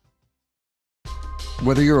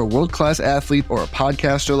 Whether you're a world-class athlete or a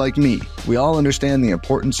podcaster like me, we all understand the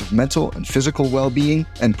importance of mental and physical well-being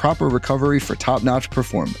and proper recovery for top-notch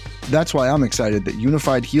performance. That's why I'm excited that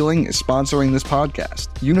Unified Healing is sponsoring this podcast.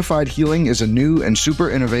 Unified Healing is a new and super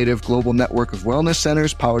innovative global network of wellness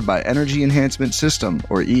centers powered by Energy Enhancement System,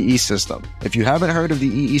 or EE System. If you haven't heard of the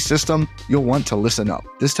EE System, you'll want to listen up.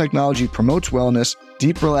 This technology promotes wellness,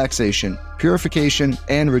 deep relaxation, purification,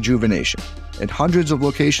 and rejuvenation. At hundreds of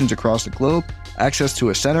locations across the globe, access to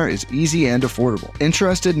a center is easy and affordable.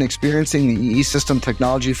 Interested in experiencing the EE System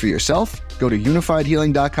technology for yourself? Go to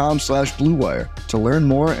unifiedhealing.com/Blue Wire to learn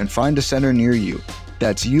more and find a center near you.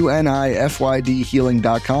 That's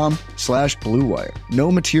UNIFYDhealing.com/Blue Wire.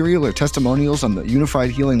 No material or testimonials on the Unified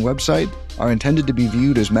Healing website are intended to be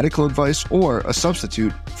viewed as medical advice or a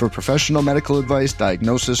substitute for professional medical advice,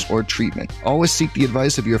 diagnosis, or treatment. Always seek the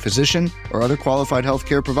advice of your physician or other qualified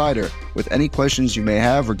healthcare provider with any questions you may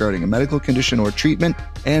have regarding a medical condition or treatment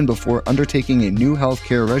and before undertaking a new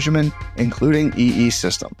healthcare regimen, including EE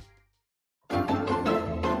System.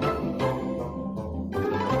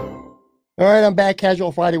 All right, I'm back.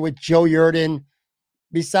 Casual Friday with Joe Yerdon.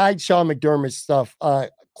 Besides Sean McDermott's stuff,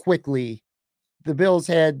 quickly, the Bills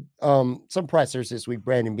had some pressers this week.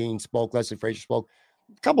 Brandon Beane spoke. Leslie Frazier spoke.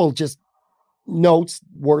 A couple of just notes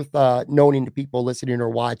worth noting to people listening or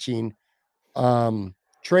watching.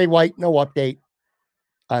 Trey White, no update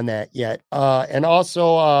on that yet. And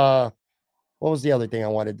also, what was the other thing I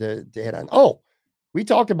wanted to hit on? Oh, we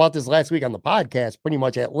talked about this last week on the podcast pretty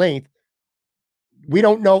much at length. We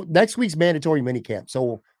don't know next week's mandatory minicamp.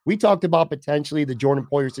 So we talked about potentially the Jordan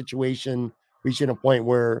Poyer situation reaching a point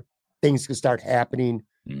where things could start happening.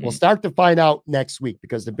 Mm-hmm. We'll start to find out next week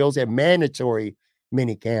because the Bills have mandatory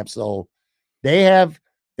minicamp. So Brandon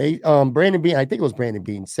Beane, I think it was Brandon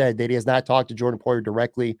Beane, said that he has not talked to Jordan Poyer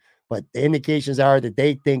directly, but the indications are that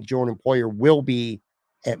they think Jordan Poyer will be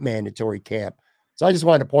at mandatory camp. So I just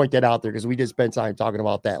wanted to point that out there because we did spend time talking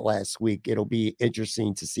about that last week. It'll be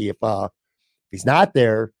interesting to see if he's not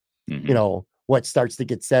there, mm-hmm. What starts to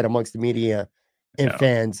get said amongst the media and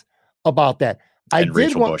fans about that. And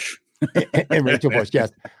Rachel Bush. And Rachel Bush,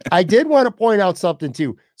 yes. I did want to point out something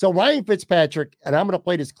too. So Ryan Fitzpatrick, and I'm going to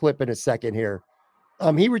play this clip in a second here.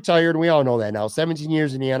 He retired. We all know that now. 17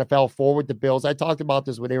 years in the NFL, forward the Bills. I talked about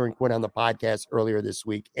this with Aaron Quinn on the podcast earlier this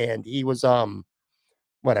week, and he was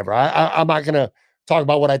whatever. I'm not going to talk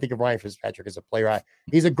about what I think of Ryan Fitzpatrick as a player.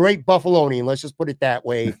 He's a great Buffalonian. Let's just put it that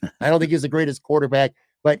way. I don't think he's the greatest quarterback,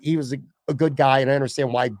 but he was a good guy, and I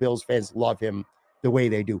understand why Bills fans love him the way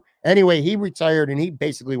they do. Anyway, he retired, and he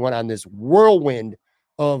basically went on this whirlwind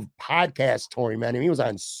of podcast touring, man. And he was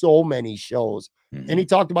on so many shows, and he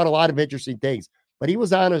talked about a lot of interesting things. But he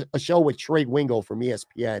was on a show with Trey Wingo from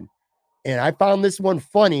ESPN, and I found this one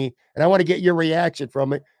funny, and I want to get your reaction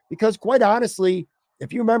from it because, quite honestly,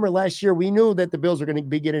 if you remember last year, we knew that the Bills were going to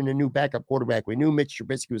be getting a new backup quarterback. We knew Mitch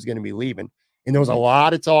Trubisky was going to be leaving. And there was a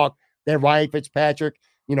lot of talk that Ryan Fitzpatrick,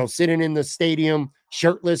 sitting in the stadium,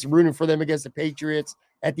 shirtless, rooting for them against the Patriots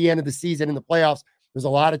at the end of the season in the playoffs. There's a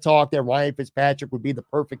lot of talk that Ryan Fitzpatrick would be the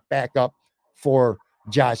perfect backup for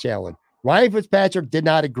Josh Allen. Ryan Fitzpatrick did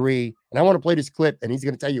not agree. And I want to play this clip, and he's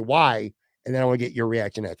going to tell you why. And then I want to get your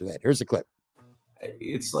reaction after that. Here's the clip.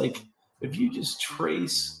 It's like, if you just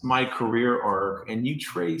trace my career arc and you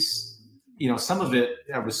trace, some of it,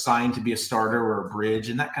 I was signed to be a starter or a bridge,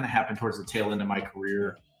 and that kind of happened towards the tail end of my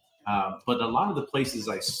career. But a lot of the places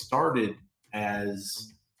I started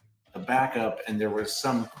as a backup, and there was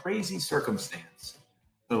some crazy circumstance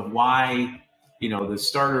of why, the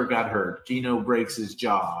starter got hurt. Gino breaks his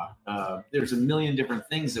jaw. There's a million different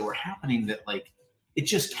things that were happening that, it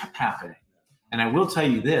just kept happening. And I will tell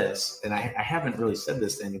you this, and I haven't really said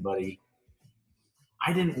this to anybody.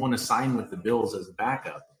 I didn't want to sign with the Bills as a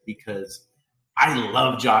backup because I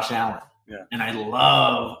love Josh Allen. Yeah. And I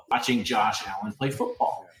love watching Josh Allen play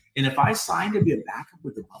football. And if I signed to be a backup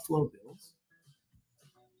with the Buffalo Bills,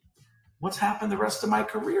 what's happened the rest of my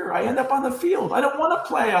career? I end up on the field. I don't want to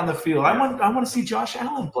play on the field. I want to see Josh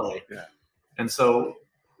Allen play. Yeah. And so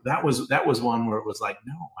that was one where it was like,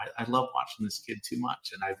 no, I love watching this kid too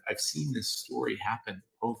much. And I've seen this story happen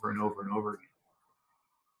over and over and over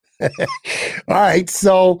again. All right.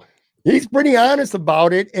 So he's pretty honest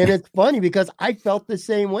about it. And it's funny because I felt the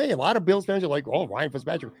same way. A lot of Bills fans are like, oh, Ryan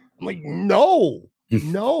Fitzpatrick. I'm like, no.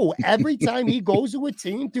 Every time he goes to a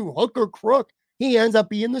team through hook or crook, he ends up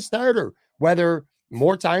being the starter. Whether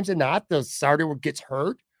more times than not, the starter gets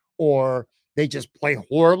hurt or they just play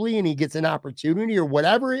horribly and he gets an opportunity or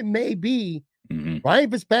whatever it may be.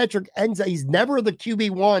 Ryan Fitzpatrick he's never the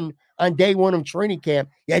QB1 on day one of training camp,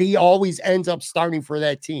 yet he always ends up starting for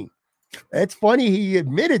that team. It's funny he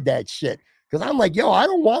admitted that shit because I'm like, I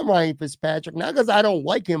don't want Ryan Fitzpatrick, not because I don't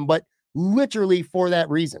like him, but literally for that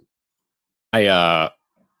reason. Let's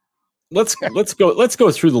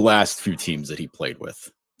go through the last few teams that he played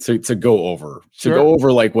with to go over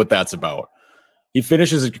like what that's about. He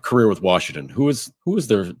finishes his career with Washington. Who was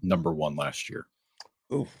their number one last year?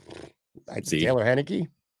 Ooh, Taylor Heineke.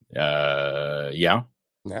 Yeah.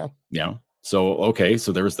 So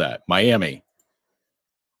there was that. Miami.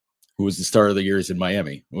 Who was the start of the years in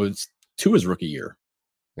Miami? It was Tua's rookie year.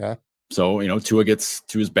 Yeah. So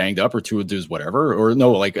Tua's banged up or Tua does whatever, or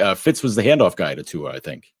no, like Fitz was the handoff guy to Tua, I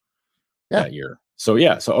think. That year. So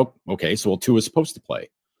Tua was supposed to play.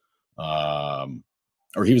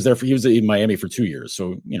 Or he was in Miami for 2 years.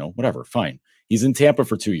 So, whatever, fine. He's in Tampa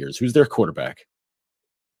for 2 years. Who's their quarterback?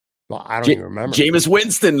 Well, I don't even remember. Jameis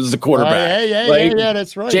Winston was the quarterback. Yeah,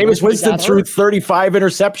 that's right. Jameis Winston threw 35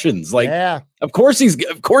 interceptions. Of course he's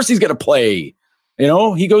going to play.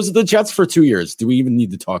 He goes to the Jets for 2 years. Do we even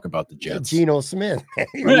need to talk about the Jets? Geno Smith.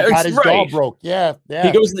 He got his jaw broke. Yeah.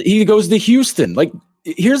 He goes to Houston.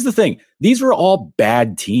 Here's the thing. These were all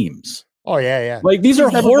bad teams. Oh, yeah. These are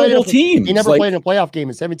horrible teams. He never played in a playoff game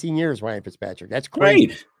in 17 years, Ryan Fitzpatrick. That's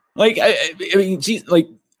crazy. Right. I'm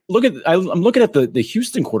looking at the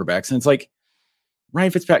Houston quarterbacks, and it's like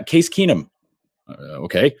Ryan Fitzpatrick, Case Keenum.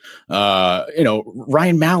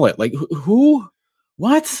 Ryan Mallett. Who?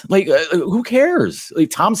 What? Who cares?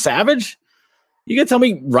 Tom Savage? You gonna tell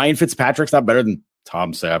me Ryan Fitzpatrick's not better than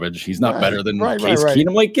Tom Savage? He's not better than Case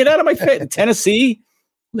Keenum. Get out of my face. Tennessee.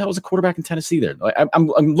 That was a quarterback in Tennessee there. I'm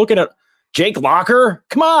looking at Jake Locker.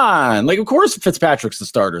 Come on. Of course Fitzpatrick's the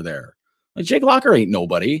starter there. Jake Locker ain't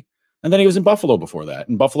nobody. And then he was in Buffalo before that.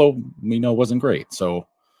 And Buffalo, we know, wasn't great. So,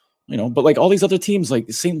 but all these other teams,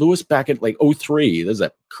 like St. Louis back at 2003, there's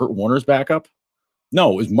that Kurt Warner's backup.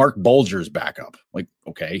 No, it was Mark Bulger's backup.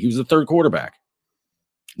 He was the third quarterback.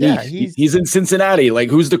 Yeah, he's in Cincinnati.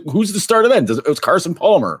 Who's the starter then? It was Carson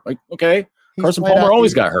Palmer. Carson Palmer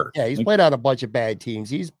always got hurt. Yeah, he's played on a bunch of bad teams.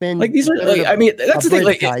 He's been these are. That's the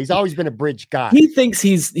thing. Guy. He's always been a bridge guy. He thinks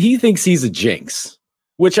he's a jinx.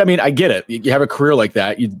 Which I get it. You have a career like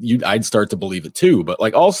that, I'd start to believe it too.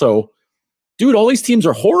 But also, dude, all these teams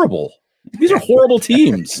are horrible. These are horrible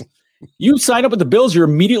teams. You sign up with the Bills, you're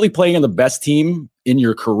immediately playing on the best team in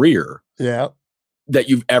your career. Yeah, that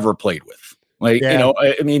you've ever played with.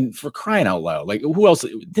 For crying out loud. Who else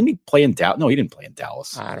didn't he play in Dallas? No, he didn't play in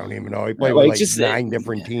Dallas. I don't even know. He played with 9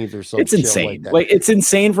 different teams or something. It's insane. It's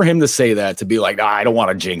insane for him to say that, to be like, I don't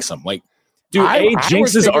want to jinx him. Dude,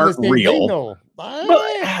 jinxes aren't real.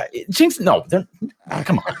 Jinx, no,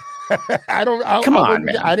 come on. Come on,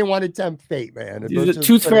 man. I didn't want to tempt fate, man. The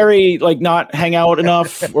Tooth Fairy, not hang out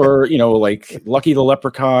enough, or Lucky the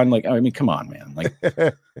Leprechaun. Come on, man.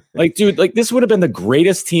 Dude, this would have been the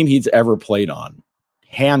greatest team he's ever played on,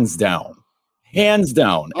 hands down. And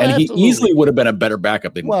he easily would have been a better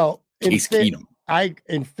backup than Case Keenum.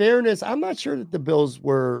 In fairness, I'm not sure that the Bills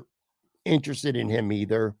were interested in him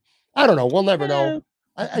either. I don't know. We'll never know.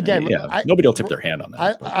 Nobody will tip their hand on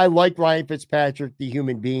that. I like Ryan Fitzpatrick, the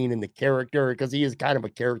human being and the character, because he is kind of a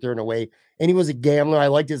character in a way. And he was a gambler. I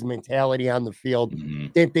liked his mentality on the field.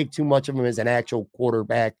 Didn't think too much of him as an actual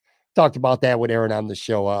quarterback. Talked about that with Aaron on the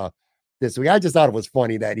show this week. I just thought it was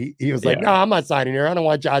funny that he was like, no, I'm not signing here. I don't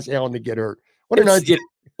want Josh Allen to get hurt.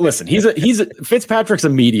 Listen, Fitzpatrick's a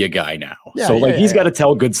media guy now. He's got to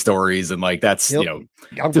tell good stories, and that's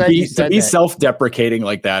to be self-deprecating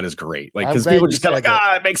like that is great. Because people just kind of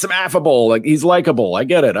it makes him affable. He's likable. I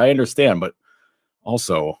get it. I understand, but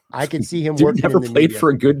also I can see him working. Never played for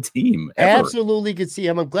a good team. Ever. Absolutely could see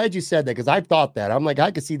him. I'm glad you said that because I've thought that. I'm like, I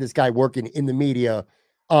could see this guy working in the media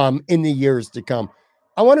in the years to come.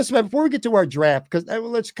 I want to spend before we get to our draft, because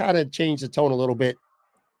let's kind of change the tone a little bit.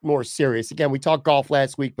 more serious. Again, we talked golf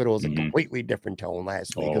last week, but it was a completely different tone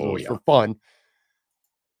last week because it was for fun.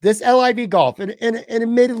 This LIV golf, and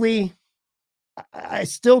admittedly, I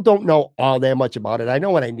still don't know all that much about it. I know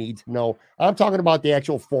what I need to know. I'm talking about the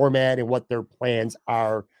actual format and what their plans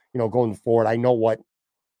are, going forward. I know what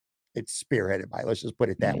it's spearheaded by. Let's just put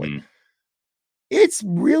it that way. It's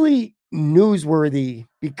really newsworthy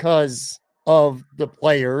because of the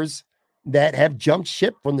players that have jumped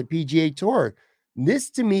ship from the PGA Tour. This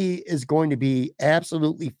to me is going to be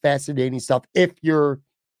absolutely fascinating stuff if you're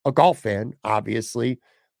a golf fan, obviously.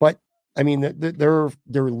 But I mean, their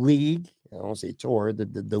league, I don't say tour,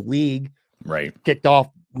 the league kicked off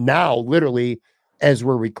now, literally, as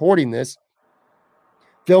we're recording this.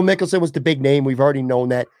 Phil Mickelson was the big name. We've already known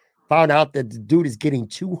that. Found out that the dude is getting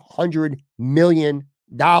 $200 million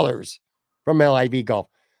from LIV Golf.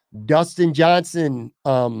 Dustin Johnson,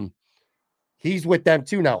 he's with them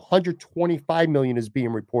too now. $125 million is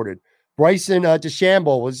being reported. Bryson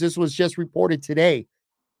DeChambeau was just reported today,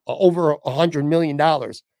 over $100 million.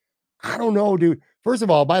 I don't know, dude. First of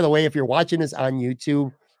all, by the way, if you're watching this on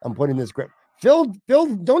YouTube, I'm putting this grip. Phil,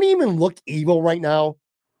 don't even look evil right now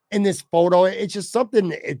in this photo. It's just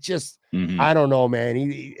something. It just, I don't know, man.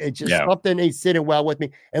 It's just something he's sitting well with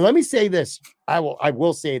me. And let me say this. I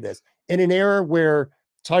will say this. In an era where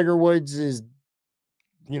Tiger Woods is,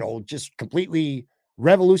 just completely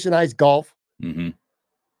revolutionized golf. Phil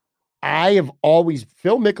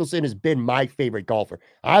Mickelson has been my favorite golfer.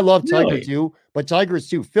 I love Tiger too, but Tiger is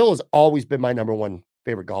too. Phil has always been my number one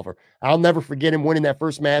favorite golfer. I'll never forget him winning that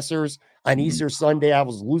first Masters on Easter Sunday. I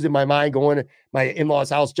was losing my mind going to my in-laws'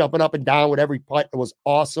 house, jumping up and down with every putt. It was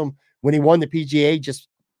awesome. When he won the PGA just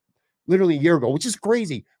literally a year ago, which is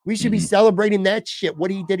crazy. We should be celebrating that shit, what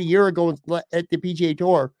he did a year ago at the PGA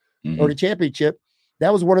Tour or the championship.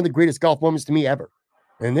 That was one of the greatest golf moments to me ever.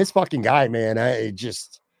 And this fucking guy, man,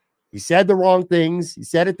 he said the wrong things. He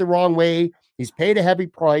said it the wrong way. He's paid a heavy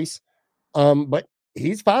price. But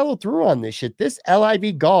he's followed through on this shit. This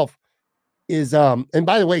LIV Golf is, and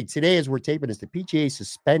by the way, today as we're taping this, the PGA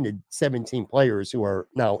suspended 17 players who are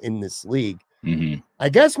now in this league. I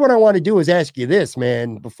guess what I want to do is ask you this,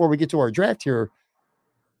 man, before we get to our draft here.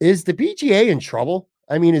 Is the PGA in trouble?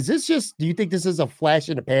 I mean, do you think this is a flash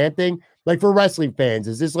in the pan thing? Like for wrestling fans,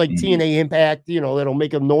 is this like TNA Impact, that'll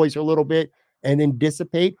make a noise for a little bit and then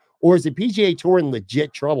dissipate? Or is the PGA Tour in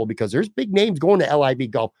legit trouble? Because there's big names going to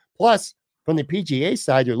LIV Golf. Plus, from the PGA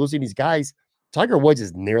side, you're losing these guys. Tiger Woods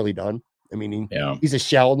is nearly done. I mean, he's a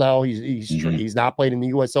shell now. He's not playing in the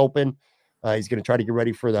U.S. Open. He's going to try to get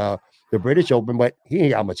ready for the British Open, but he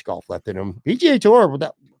ain't got much golf left in him. PGA Tour,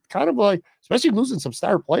 that kind of like, especially losing some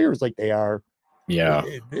star players like they are. Yeah.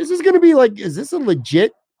 This is going to be like, is this a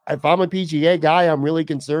legit, if I'm a PGA guy, I'm really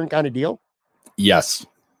concerned kind of deal? Yes,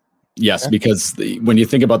 because when you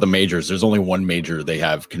think about the majors, there's only one major they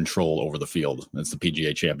have control over the field. That's the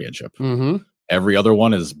PGA Championship. Every other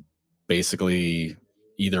one is basically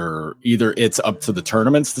either it's up to the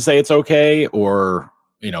tournaments to say it's okay, or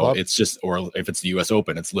it's just, or if it's the U.S.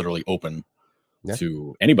 Open, it's literally open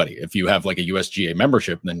to anybody. If you have like a USGA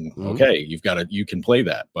membership, then okay, you can play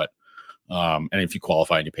that. But and if you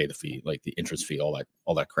qualify and you pay the fee, like the entrance fee, all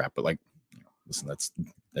that crap. But like, listen,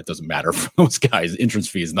 that doesn't matter for those guys. Entrance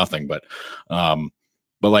fee is nothing. But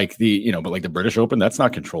like the British Open, that's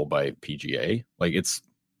not controlled by PGA. Like it's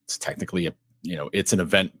technically it's an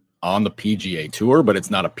event on the PGA Tour, but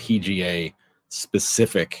it's not a PGA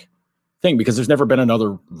specific thing because there's never been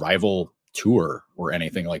another rival tour or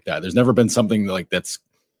anything like that. There's never been something like that's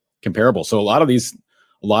comparable. So a lot of these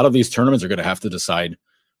tournaments are going to have to decide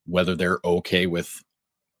whether they're okay with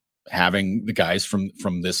having the guys from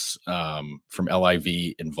LIV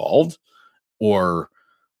involved, or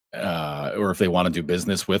if they want to do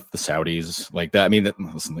business with the Saudis like that. I mean,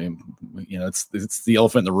 it's the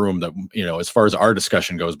elephant in the room that, as far as our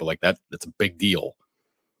discussion goes, but like that's a big deal.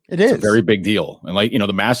 It's a very big deal. And like,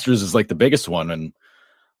 the Masters is like the biggest one. And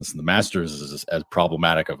listen, the Masters is as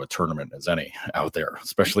problematic of a tournament as any out there,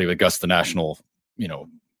 especially with Augusta National,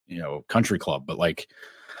 country club. But like,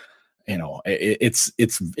 it's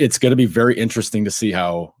going to be very interesting to see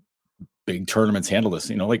how big tournaments handle this.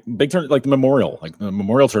 Like big tournament, like the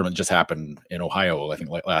Memorial tournament just happened in Ohio, I think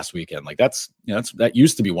like last weekend. Like that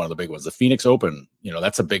used to be one of the big ones. The Phoenix Open,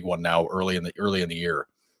 that's a big one now early in the year.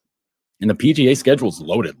 And the PGA schedule's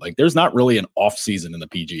loaded. Like there's not really an off season in the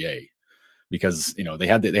PGA because,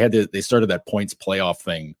 they started that points playoff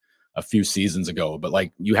thing a few seasons ago, but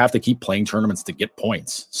like you have to keep playing tournaments to get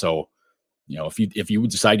points. So, if you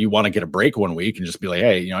decide you want to get a break one week and just be like,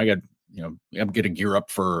 hey, I got I'm going to gear up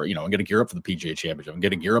for, I'm going to gear up for the PGA Championship. I'm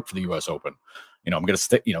going to gear up for the US Open. I'm going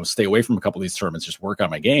to stay away from a couple of these tournaments, just work on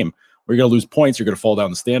my game. Or you're going to lose points. You're going to fall down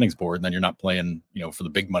the standings board, and then you're not playing, for the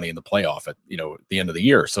big money in the playoff at, the end of the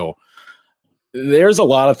year. So there's a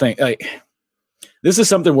lot of things. Like, this is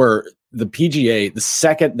something where the PGA, the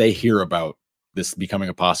second they hear about this becoming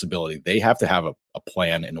a possibility, they have to have a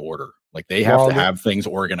plan in order. Like, they have to have things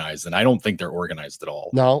organized, and I don't think they're organized at all.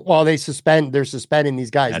 No, well, they're suspending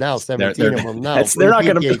these guys now, 17 of them now. They're not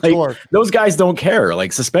going to play. Those guys don't care.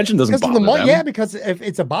 Like, suspension doesn't bother them. Yeah, because if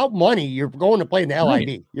it's about money, you're going to play in the LIV.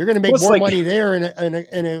 Right. You're going to make more money there in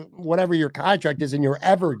a whatever your contract is, and you're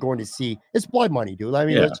ever going to see. It's blood money, dude. I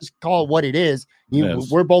mean, let's just call it what it is.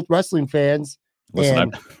 We're both wrestling fans.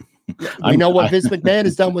 Listen, we know what Vince McMahon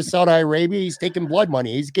has done with Saudi Arabia. He's taking blood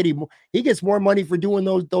money. He gets more money for doing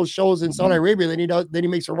those shows in Saudi Arabia than he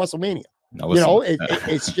makes for WrestleMania.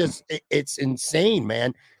 It's insane,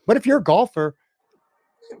 man. But if you're a golfer,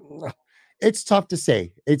 it's tough to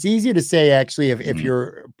say. It's easy to say, actually, if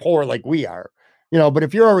you're poor like we are, but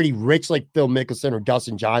if you're already rich like Phil Mickelson or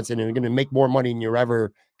Dustin Johnson and you're going to make more money than you're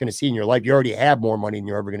ever going to see in your life, you already have more money than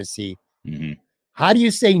you're ever going to see. Mm-hmm. How do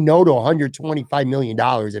you say no to $125 million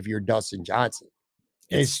if you're Dustin Johnson?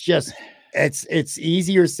 It's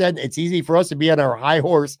easier said. It's easy for us to be on our high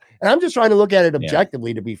horse. And I'm just trying to look at it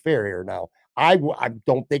objectively, to be fair here now. I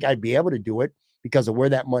don't think I'd be able to do it because of where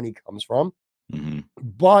that money comes from. Mm-hmm.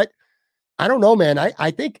 But I don't know, man.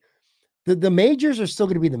 I think the majors are still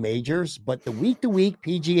going to be the majors, but the week-to-week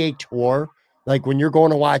PGA Tour, like when you're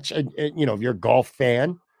going to watch, if you're a golf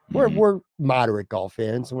fan, we're moderate golf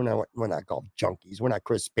fans. We're not golf junkies. We're not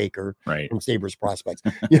Chris Baker from Sabres Prospects,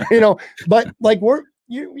 but like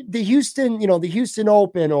the Houston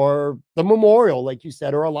Open or the Memorial, like you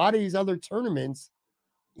said, or a lot of these other tournaments,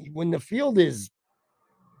 when the field is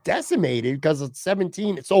decimated because it's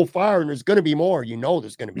 17 so far, and there's going to be more,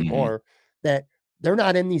 there's going to be more, that they're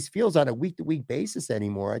not in these fields on a week-to-week basis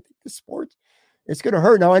anymore. I think the sport, it's going to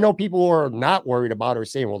hurt. Now, I know people who are not worried about it are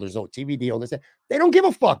saying, well, there's no TV deal. They don't give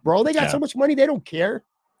a fuck, bro. They got so much money. They don't care.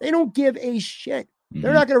 They don't give a shit.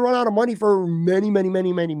 They're not going to run out of money for many, many,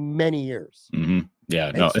 many, many, many years. Mm-hmm.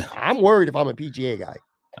 Yeah, no, I'm worried if I'm a PGA guy.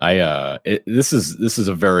 This is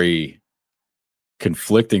a very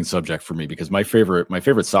conflicting subject for me because my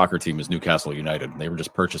favorite soccer team is Newcastle United. They were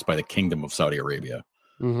just purchased by the Kingdom of Saudi Arabia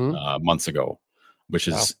months ago, which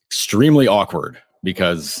is extremely awkward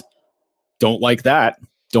because don't like that.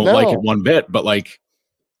 Don't like it one bit, but like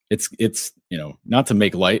it's not to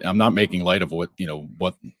make light. I'm not making light of what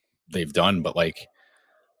they've done, but like,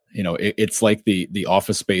 it's like the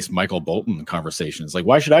Office Space Michael Bolton conversation. It's like,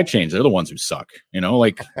 why should I change? They're the ones who suck.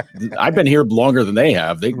 Like I've been here longer than they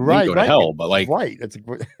have. They go to hell, but like, that's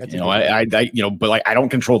but like, I don't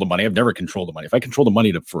control the money. I've never controlled the money. If I control the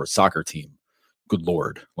money for a soccer team, good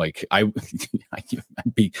Lord, like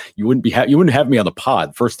you wouldn't have me on the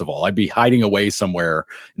pod. First of all, I'd be hiding away somewhere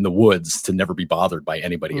in the woods to never be bothered by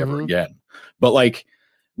anybody ever again. But like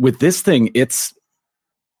with this thing,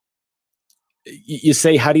 you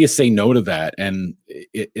say, how do you say no to that? And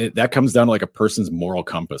that comes down to like a person's moral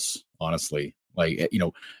compass, honestly. Like,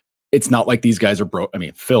 it's not like these guys are broke. I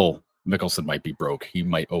mean, Phil Mickelson might be broke. He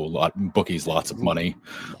might owe bookies lots of money.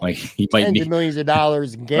 Like he might need millions of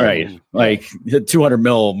dollars again. Right. Like 200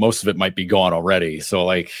 mil, most of it might be gone already. So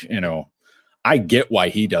like, I get why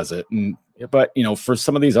he does it. But for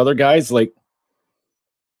some of these other guys, like,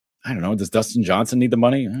 I don't know. Does Dustin Johnson need the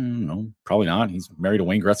money? I don't know. Probably not. He's married to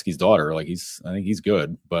Wayne Gretzky's daughter. Like I think he's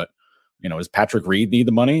good. But does Patrick Reed need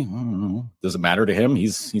the money? I don't know. Does it matter to him?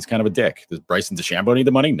 He's kind of a dick. Does Bryson DeChambeau need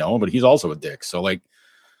the money? No, but he's also a dick. So like,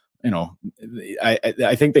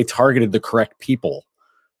 I think they targeted the correct people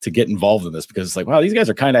to get involved in this because it's like, wow, these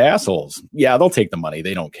guys are kind of assholes. Yeah, they'll take the money.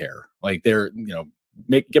 They don't care. Like they're, give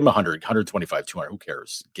them 100, 125, 200. Who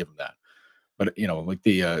cares? Give them that. But like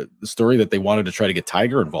the story that they wanted to try to get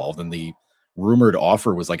Tiger involved, and the rumored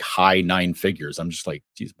offer was like high 9 figures. I'm just like,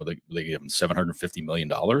 geez, but they give him $750 million.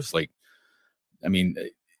 Like, I mean,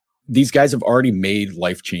 these guys have already made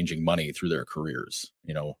life-changing money through their careers.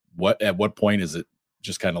 At what point is it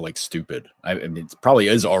just kind of like stupid? I mean, it probably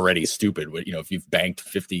is already stupid. If you've banked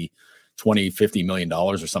 $50 million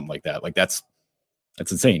or something like that, like that's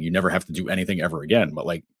insane. You never have to do anything ever again. But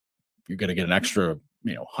like, you're going to get an extra,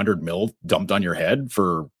 100 mil dumped on your head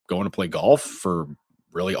for going to play golf for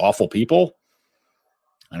really awful people.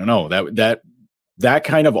 I don't know, that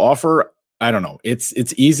kind of offer. I don't know. It's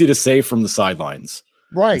easy to say from the sidelines,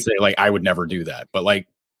 right? Say like, I would never do that, but like,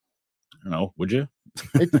 I don't know, would you?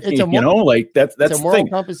 It's a like that's a moral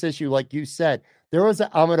compass issue, like you said. There was I'm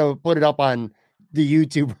going to put it up on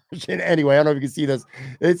YouTube version. Anyway, I don't know if you can see this.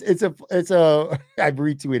 It's a I've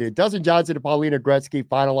retweeted it. Dustin Johnson and Paulina Gretzky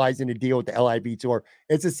finalizing a deal with the LIV tour.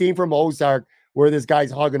 It's a scene from Ozark where this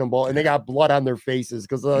guy's hugging them both and they got blood on their faces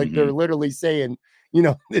because they're literally saying,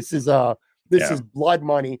 this is blood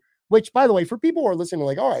money. Which, by the way, for people who are listening,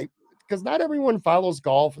 like, all right, because not everyone follows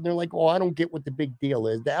golf and they're like, well, I don't get what the big deal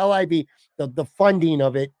is. The LIV, the funding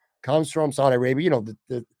of it comes from Saudi Arabia.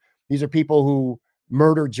 These are people who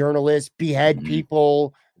murder journalists, behead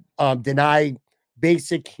people, deny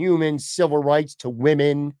basic human civil rights to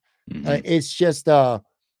women. It's just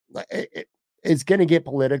it's going to get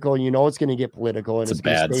political. It's going to get political, and it's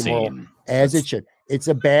going to stay moral as it should. It's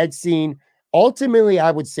a bad scene. Ultimately,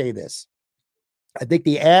 I would say this. I think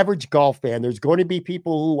the average golf fan, there's going to be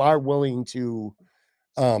people who are willing to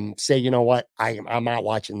say, you know what, I'm not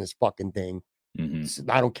watching this fucking thing.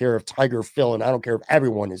 I don't care if Tiger, Phil, and I don't care if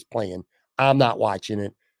everyone is playing. I'm not watching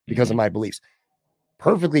it because of my beliefs.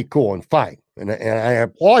 Perfectly cool and fine. And I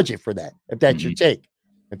applaud you for that. If that's your take,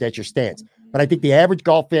 if that's your stance. But I think the average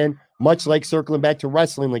golf fan, much like circling back to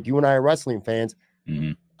wrestling, like you and I are wrestling fans,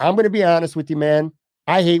 I'm going to be honest with you, man.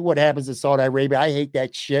 I hate what happens in Saudi Arabia. I hate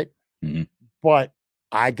that shit. But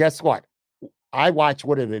guess what? I watch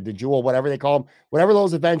the Jewel, whatever they call them, whatever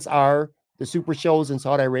those events are, the super shows in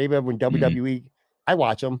Saudi Arabia when WWE, I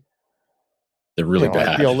watch them. They're really bad.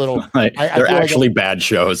 I feel a little. They're actually bad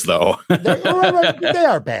shows, though. They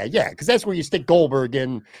are bad, yeah, because that's where you stick Goldberg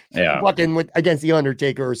in, fucking against the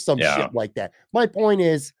Undertaker or some shit like that. My point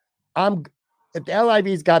is, if the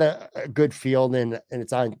LIV's got a good field and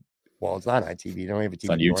it's on, well, it's not on TV. You don't have a TV. It's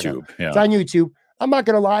on YouTube. Yeah. It's on YouTube. I'm not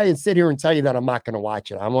going to lie and sit here and tell you that I'm not going to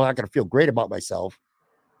watch it. I'm not going to feel great about myself.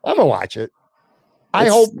 I'm going to watch it. I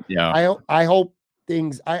hope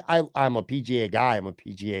things. I'm a PGA guy. I'm a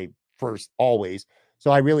PGA first always.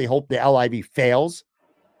 So I really hope the LIV fails,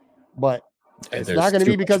 but it's not going to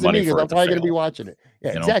be because of me because I'm probably going to be watching it.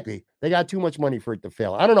 Yeah, exactly. They got too much money for it to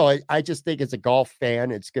fail. I don't know. I just think as a golf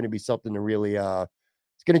fan, it's going to be something to really,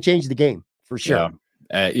 it's going to change the game for sure.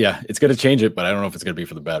 It's going to change it, but I don't know if it's going to be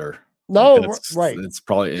for the better. No, right. It's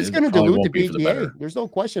probably going to dilute the PGA. There's no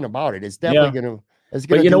question about it. It's definitely going to.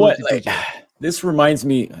 But you know what? This reminds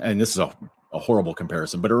me, and this is a horrible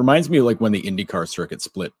comparison, but it reminds me of like when the IndyCar circuit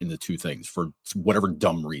split into two things for whatever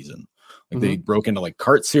dumb reason. Like they broke into like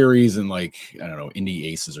kart series and like, I don't know, Indy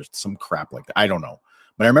Aces or some crap like that. I don't know.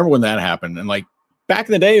 But I remember when that happened. And like back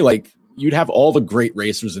in the day, like you'd have all the great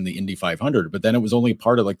racers in the Indy 500, but then it was only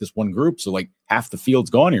part of like this one group. So like half the field's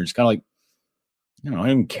gone. You're just kind of like, I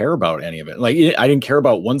didn't care about any of it. Like I didn't care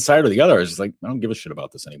about one side or the other. I was just like, I don't give a shit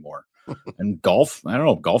about this anymore. And golf, I don't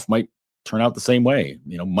know, golf might turn out the same way.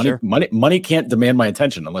 Money can't demand my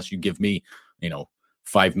attention unless you give me,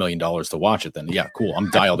 $5 million to watch it. Then yeah, cool. I'm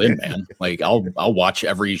dialed in, man. Like I'll watch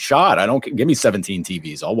every shot. Give me 17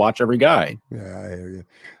 TVs. I'll watch every guy. Yeah, I hear you.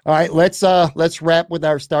 All right, let's wrap with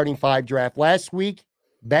our starting five draft. Last week,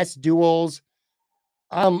 best duels.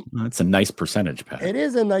 That's a nice percentage, Pat. It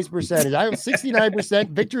is a nice percentage. I have 69%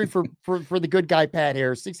 victory for the good guy, Pat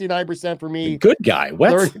here. 69% for me. The good guy.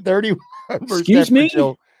 What? 31%. Excuse me?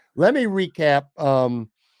 Joe. Let me recap.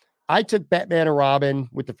 I took Batman and Robin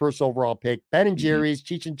with the first overall pick. Ben and Jerry's,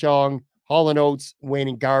 Cheech and Chong, Hall and Oates, Wayne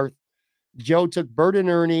and Garth. Joe took Bert and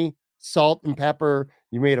Ernie, Salt and Pepper.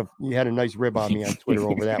 You had a nice rib on me on Twitter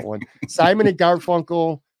over that one. Simon and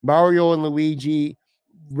Garfunkel, Mario and Luigi,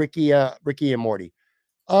 Ricky and Morty.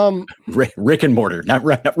 Rick and Mortar, not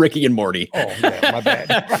Ricky and Morty. Oh, yeah, my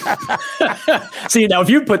bad. See, now if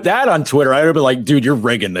you put that on Twitter, I would be like, dude, you're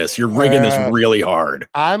rigging this. You're rigging this really hard.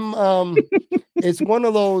 It's one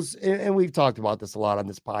of those, and we've talked about this a lot on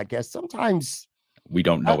this podcast. Sometimes we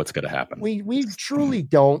don't know what's going to happen. We truly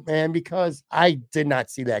don't, man, because I did not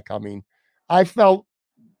see that coming. I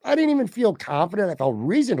didn't even feel confident. I felt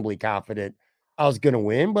reasonably confident I was going to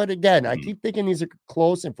win. But again, I keep thinking these are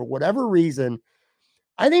close. And for whatever reason,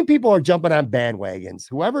 I think people are jumping on bandwagons.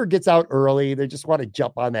 Whoever gets out early, they just want to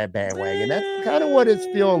jump on that bandwagon. That's kind of what it's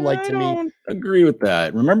feeling like to me. I don't agree with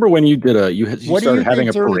that. Remember when you did you started having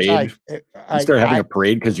a parade? You started having a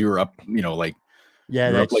parade because you were up,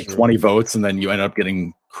 that's up 20 votes, and then you ended up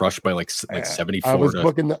getting crushed by like 74. I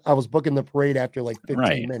was booking the parade after like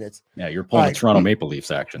 15 minutes. Yeah, you're pulling the Toronto Maple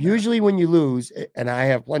Leafs action. Usually when you lose, and I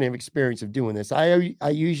have plenty of experience of doing this, I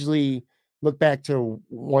usually look back to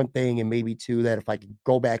one thing and maybe two that if I could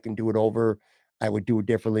go back and do it over, I would do it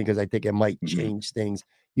differently because I think it might change things.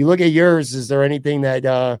 You look at yours. Is there anything that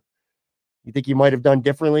you think you might have done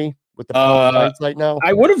differently with the hindsight now?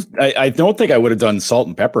 I would have. I don't think I would have done salt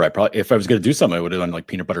and pepper. I probably, if I was going to do something, I would have done like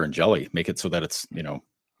peanut butter and jelly. Make it so that it's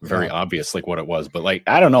very obvious like what it was. But like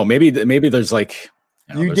I don't know. Maybe there's like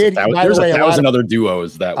You did. By the way, 1,000 other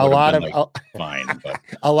duos that would have been fine. But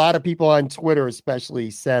a lot of people on Twitter,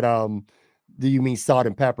 especially, said, "Do you mean Salt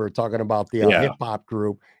and Pepper?" Talking about the hip hop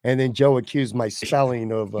group, and then Joe accused my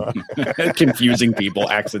spelling of confusing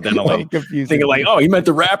people accidentally, thinking like, "Oh, he meant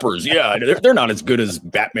the rappers." Yeah, they're not as good as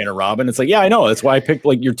Batman or Robin. It's like, yeah, I know. That's why I picked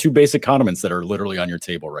like your two basic condiments that are literally on your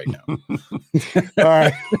table right now. All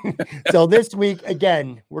right. So this week,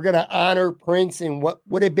 again, we're gonna honor Prince and what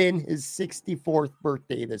would have been his 64th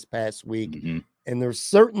birthday this past week, and there's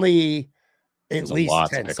certainly at least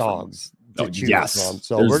 10 songs. To choose from.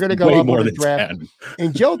 So we're going to go up on the draft.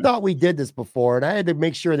 And Joe thought we did this before, and I had to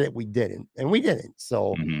make sure that we didn't, and we didn't.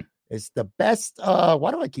 So it's the best.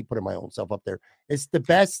 Why do I keep putting my own self up there? It's the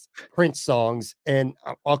best Prince songs. And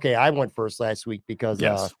okay, I went first last week because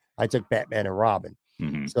I took Batman and Robin.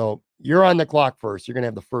 So you're on the clock first. You're going to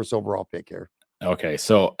have the first overall pick here. Okay,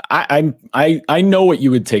 so I know what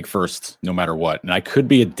you would take first, no matter what, and I could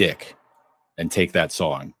be a dick and take that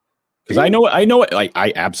song because I know it. Like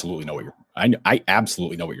I absolutely know what you're. I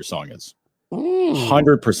absolutely know what your song is.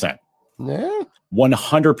 100%. Yeah.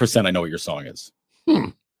 100% I know what your song is.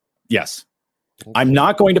 Yes. Okay. I'm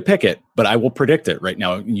not going to pick it, but I will predict it right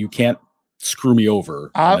now. You can't screw me over.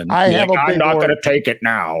 I'm not going to take it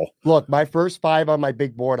now. Look, my first 5 on my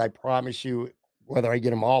big board, I promise you, whether I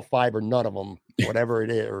get them all 5 or none of them, whatever it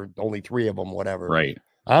is, or only 3 of them, whatever. Right.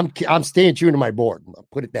 I'm staying true to my board. I'll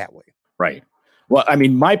put it that way. Right. Well, I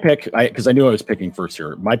mean, my pick, because I knew I was picking first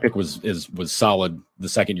here. My pick was solid. The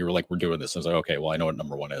second you were like, we're doing this, I was like, okay, well, I know what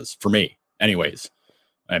number 1 is for me. Anyways,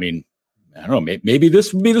 I mean, I don't know. Maybe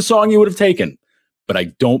this would be the song you would have taken, but I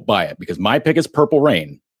don't buy it because my pick is Purple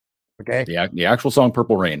Rain. Okay. The actual song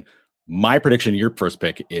Purple Rain. My prediction, your first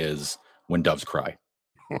pick is When Doves Cry.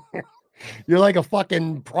 You're like a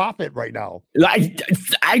fucking prophet right now.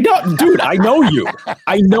 I know, dude. I know you.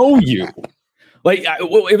 I know you. Like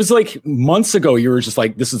it was like months ago, you were just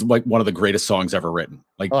like, "This is like one of the greatest songs ever written."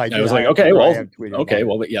 Like I was like, "Okay,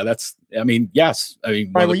 well, yeah, that's." I mean, yes, I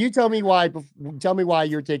mean. All right, well, you tell me why. Tell me why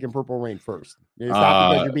you're taking Purple Rain first. It's not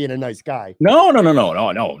because you're being a nice guy. No.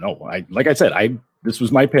 Like I said, this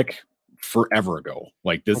was my pick forever ago.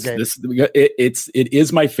 Like this, it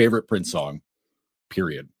is my favorite Prince song.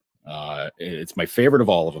 Period. It's my favorite of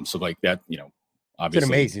all of them. So like that, obviously, it's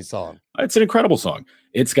an amazing song. It's an incredible song.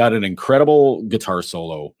 It's got an incredible guitar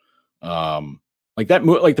solo. Like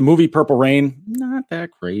the movie Purple Rain, not that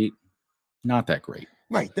great.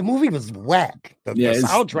 Right. The movie was whack. The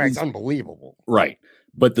soundtrack's unbelievable. Right.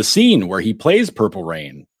 But the scene where he plays Purple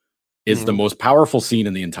Rain is the most powerful scene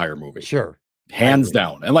in the entire movie. Sure. Hands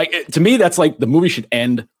down. And like, to me, that's like the movie should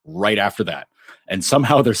end right after that. And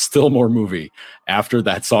somehow there's still more movie after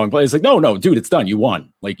that song plays. Like, no, dude, it's done. You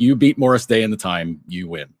won. Like you beat Morris Day in the time, you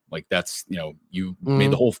win. Like that's, you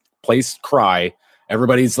made the whole place cry.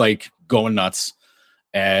 Everybody's like going nuts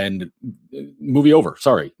and movie over.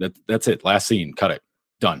 Sorry. That's it. Last scene, cut it,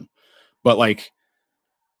 done. But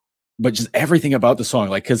just everything about the song,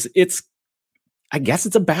 like, cause I guess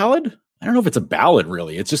it's a ballad. I don't know if it's a ballad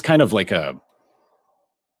really. It's just kind of like I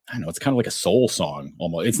don't know. It's kind of like a soul song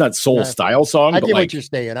almost. It's not soul style song. I get what you're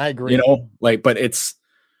saying. I agree. But it's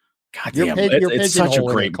goddamn. It's such a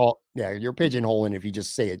great. You're pigeonholing if you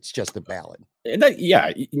just say it's just a ballad. And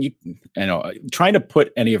I know. Trying to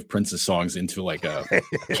put any of Prince's songs into like a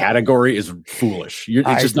category is foolish.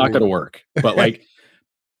 It's just not going to work. But like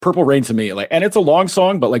Purple Rain to me, and it's a long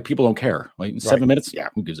song, but like people don't care. Like 7 minutes, yeah,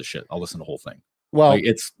 who gives a shit? I'll listen to the whole thing. Well,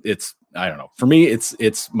 it's I don't know. For me,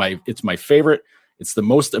 it's my favorite. It's the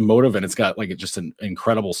most emotive, and it's got like just an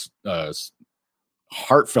incredible,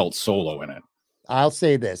 heartfelt solo in it. I'll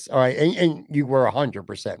say this. All right. And you were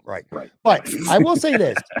 100% right. But I will say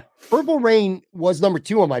this. Purple Rain was number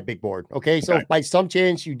 2 on my big board. Okay. So if by some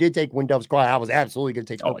chance you did take When Doves Cry, I was absolutely going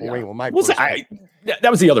to take Purple Rain with my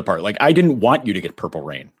that was the other part. Like I didn't want you to get Purple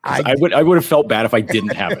Rain. I would have felt bad if I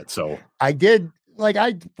didn't have it. So I did.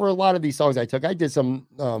 For a lot of these songs I did some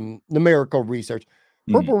numerical research.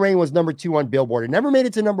 Purple Rain was number 2 on Billboard. It never made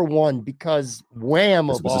it to number 1 because Wham!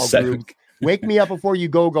 Of all groups, Wake Me Up Before You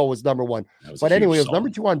Go was number 1. But anyway, it was number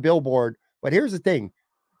 2 on Billboard. But here's the thing.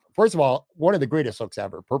 First of all, one of the greatest hooks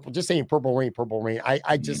ever. Just saying Purple Rain. I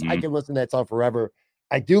can listen to that song forever.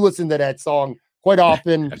 I do listen to that song quite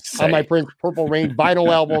often on my Prince Purple Rain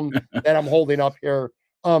vinyl album that I'm holding up here.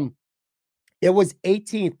 It was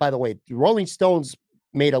 18th, by the way. The Rolling Stones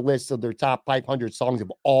made a list of their top 500 songs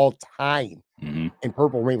of all time. And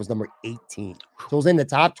Purple Rain was number 18. So it was in the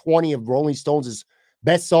top 20 of Rolling Stones'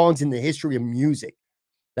 best songs in the history of music.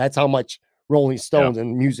 That's how much Rolling Stones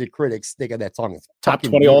and music critics think of that song. It's top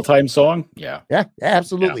 20 all-time song? Yeah. Yeah,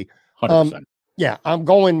 absolutely. Yeah, 100%. Yeah, I'm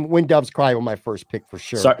going When Doves Cry with my first pick for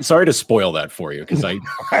sure. Sorry to spoil that for you because I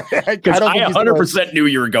 100% knew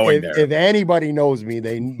you were going there. If anybody knows me,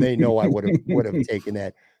 they know I would have taken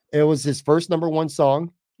that. It was his first number one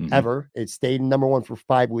song ever. It stayed number one for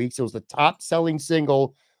 5 weeks. It was the top selling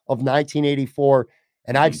single of 1984.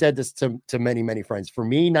 And I've said this to many, many friends. For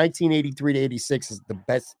me, 1983 to 86 is the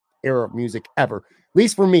best era of music ever. At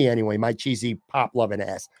least for me, anyway. My cheesy pop loving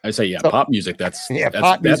ass. I say, pop music. That's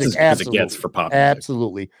pop music, as good as it gets for pop music.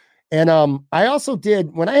 Absolutely. And I also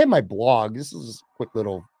did when I had my blog. This is a quick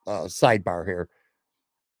little sidebar here.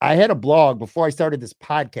 I had a blog before I started this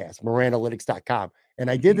podcast, Moranalytics.com, and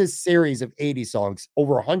I did this series of 80 songs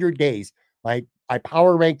over 100 days. I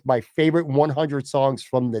power ranked my favorite 100 songs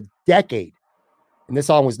from the decade, and this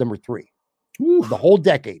song was number 3. The whole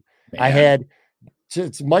decade. Man. I had, to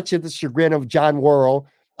much of the chagrin of John Worrell,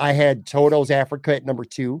 I had Toto's Africa at number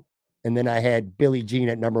 2, and then I had Billie Jean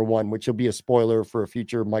at number 1, which will be a spoiler for a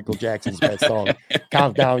future Michael Jackson's best song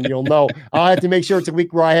countdown. You'll know. I'll have to make sure it's a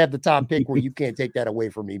week where I have the top pick where you can't take that away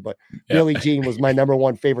from me. But Billie Jean was my number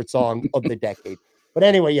 1 favorite song of the decade. But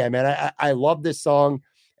anyway, yeah, man, I love this song.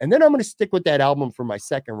 And then I'm going to stick with that album for my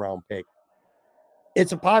second round pick.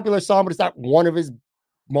 It's a popular song, but it's not one of his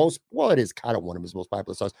it is kind of one of his most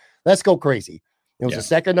popular songs. Let's Go Crazy. It was the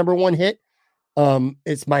second number 1 hit.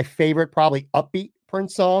 It's my favorite, probably upbeat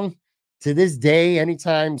Prince song. To this day,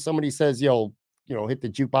 anytime somebody says, hit the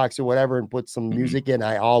jukebox or whatever and put some music in,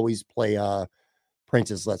 I always play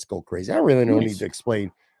Prince's Let's Go Crazy. I really don't need to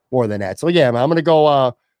explain more than that. So yeah, I'm going to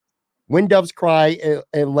go When Doves Cry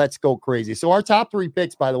and Let's Go Crazy. So our top 3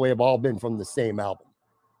 picks, by the way, have all been from the same album.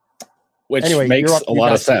 Which makes a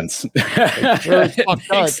lot of sense. It sure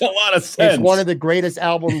makes a lot of sense. It's one of the greatest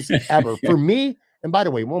albums ever. For me, and by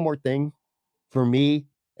the way, one more thing. For me,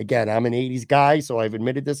 again, I'm an 80s guy, so I've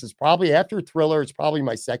admitted this is probably after Thriller. It's probably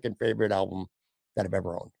my second favorite album that I've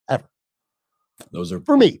ever owned, ever. Those are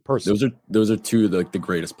for me personally. Those are 2 of the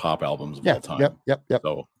greatest pop albums of all time. Yep.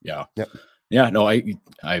 So yeah. No, I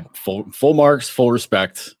full marks, full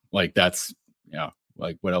respect. Like that's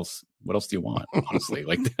Like what else? What else do you want? Honestly,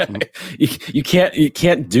 like you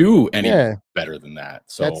can't do any better than that.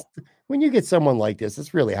 So when you get someone like this,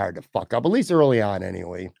 it's really hard to fuck up. At least early on,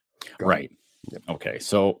 anyway. Right. Yep. Okay.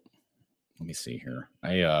 So let me see here.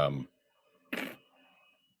 Hang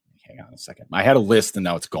on a second. I had a list and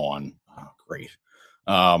now it's gone. Oh, great.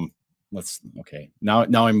 Now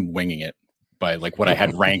I'm winging it by like what I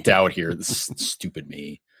had ranked out here. This is stupid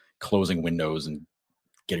me closing windows and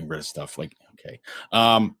getting rid of stuff. Like, okay.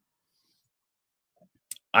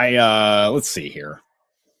 Let's see here.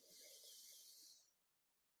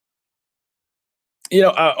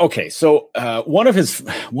 Okay. So one of his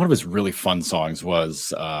really fun songs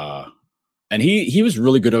was and he was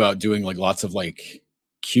really good about doing like lots of like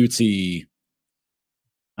cutesy,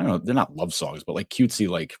 I don't know, they're not love songs, but like cutesy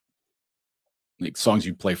like songs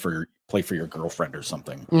you play for your girlfriend or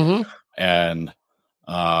something. And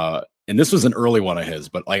this was an early one of his,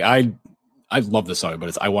 but like I love this song, but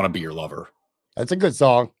it's I Want to Be Your Lover. That's a good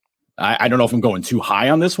song. I don't know if I'm going too high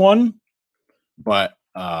on this one, but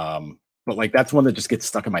like that's one that just gets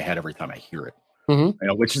stuck in my head every time I hear it.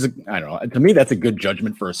 Which is I don't know. To me, that's a good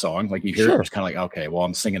judgment for a song. Like you hear it, it's kind of like, okay, well,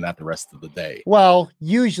 I'm singing that the rest of the day. Well,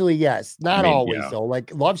 usually yes, not always though.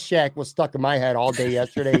 Like Love Shack was stuck in my head all day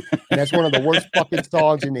yesterday, and that's one of the worst fucking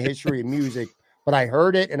songs in the history of music. But I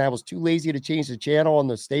heard it, and I was too lazy to change the channel on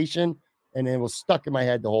the station, and it was stuck in my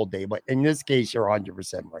head the whole day. But in this case, you're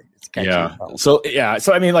 100% right. It's catchy. So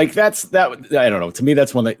I mean, like that. I don't know. To me,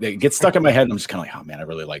 that's one that gets stuck in my head, and I'm just kind of like, oh man, I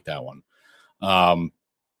really like that one.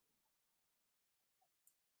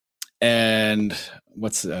 And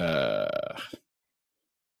what's there's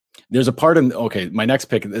a part in my next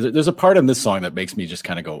pick. There's a part in this song that makes me just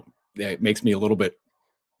kind of go. It makes me a little bit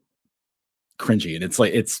cringy, and it's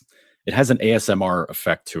like it has an ASMR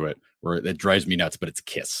effect to it where it drives me nuts. But it's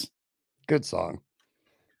Kiss. Good song.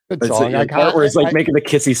 Good song. Where it's like making the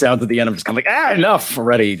kissy sounds at the end. I'm just kind of like, enough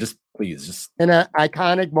already. Just please, just an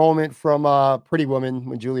iconic moment from Pretty Woman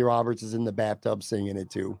when Julia Roberts is in the bathtub singing it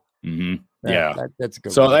too. That's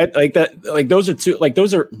good. So those are 2. Like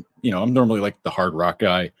those are I'm normally like the hard rock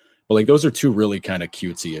guy, but like those are 2 really kind of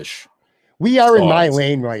cutesy-ish. We are in my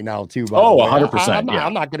lane right now too. 100%.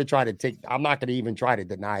 I'm not going to even try to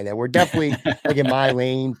deny that we're definitely like in my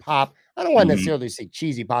lane. Pop. I don't want to necessarily say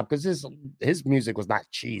cheesy pop because his music was not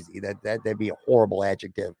cheesy. That'd be a horrible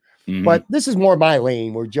adjective. But this is more my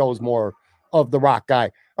lane where Joe's more of the rock guy.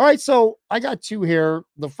 All right, so I got 2 here.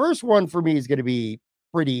 The first one for me is going to be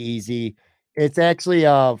pretty easy. It's actually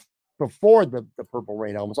before the Purple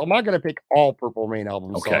Rain album. So I'm not going to pick all Purple Rain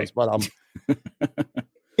album songs, but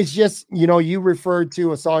It's just, you know, you referred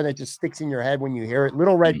to a song that just sticks in your head when you hear it.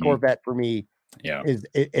 Little Red Corvette for me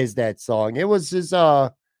is that song. It was his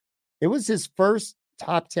first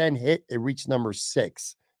top 10 hit. It reached number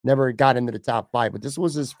 6. Never got into the top 5, but this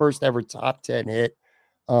was his first ever top 10 hit.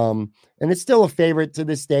 And it's still a favorite to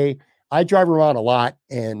this day. I drive around a lot,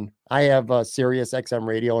 and I have Sirius XM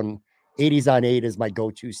radio, and 80s on 8 is my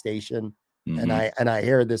go-to station. And I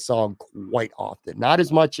hear this song quite often. Not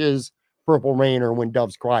as much as Purple Rain or When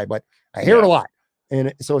Doves Cry, but I hear it a lot.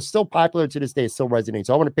 And so it's still popular to this day. It still resonates.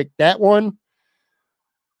 So I'm going to pick that one.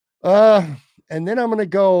 And then I'm going to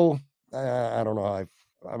go, I don't know.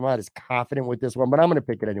 I'm not as confident with this one, but I'm going to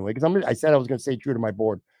pick it anyway. Because I said I was going to stay true to my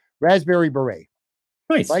board. Raspberry Beret.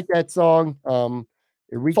 Nice. Like that song.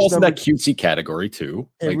 It reached falls in that cutesy category too.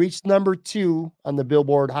 It reached number 2 on the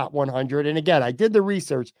Billboard Hot 100. And again, I did the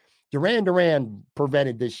research. Duran Duran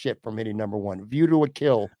prevented this shit from hitting number 1. View to a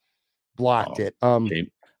Kill blocked it. A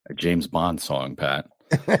James Bond song, Pat.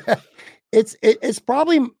 It's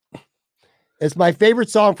probably it's my favorite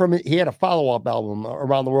song from it. He had a follow-up album,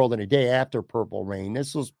 Around the World in a Day, after Purple Rain.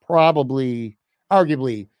 This was probably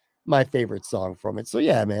arguably my favorite song from it. So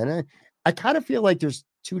yeah, man, I kind of feel like there's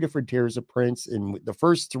 2 different tiers of Prince, and the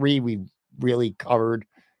first 3 we really covered,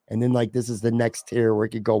 and then like this is the next tier where it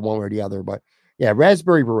could go one or the other. But yeah,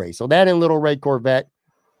 Raspberry Beret. So that and Little Red Corvette,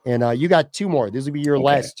 and you got 2 more. This will be your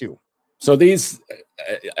last 2. So these,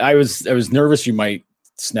 I was nervous you might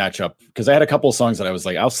snatch up, because I had a couple of songs that I was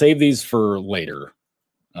like, I'll save these for later,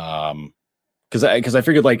 because I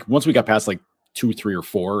figured like once we got past like 2, 3, or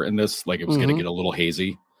 4 in this, like it was going to get a little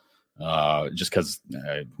hazy. Just because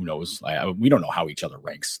who knows? We don't know how each other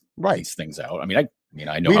ranks these things out. I mean, I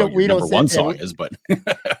know how your number 1 song is, but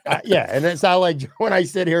yeah, and it's not like when I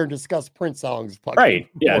sit here and discuss Prince songs, right?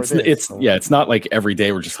 Yeah, it's not like every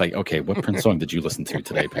day we're just like, okay, what Prince song did you listen to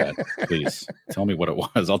today, Pat? Please tell me what it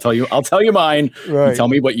was. I'll tell you mine. Right. And tell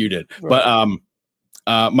me what you did. Right.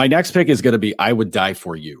 But my next pick is going to be "I Would Die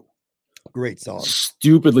for You." Great song,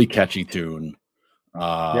 stupidly catchy tune.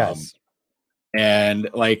 Yes, and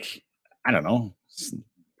like I don't know.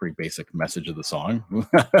 Pretty basic message of the song,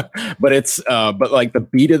 but it's but like the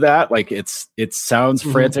beat of that, like it sounds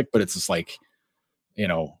frantic, but it's just like, you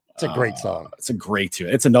know, it's a great song. It's a great tune.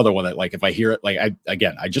 It's another one that like if I hear it, like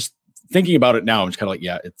I just thinking about it now, I'm just kind of like,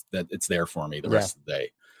 yeah, it's there for me the rest of the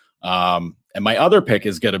day. And my other pick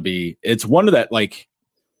is gonna be, it's one of that, like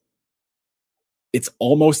it's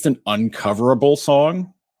almost an uncoverable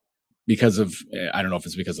song because of, I don't know if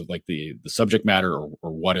it's because of like the subject matter or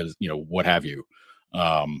what is, you know, what have you.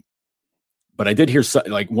 But I did hear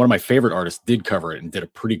like one of my favorite artists did cover it and did a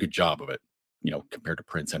pretty good job of it, you know, compared to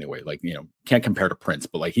Prince anyway. Like, you know, can't compare to Prince,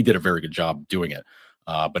 but like he did a very good job doing it.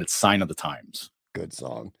 But it's Sign of the Times. Good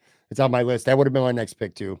song. It's on my list. That would have been my next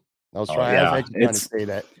pick too. I was trying to say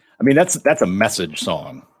that. I mean, that's a message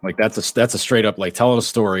song. Like that's a straight up like telling a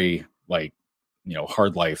story, like, you know,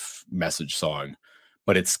 hard life message song.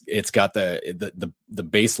 But it's got the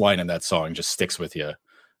bass line in that song just sticks with you.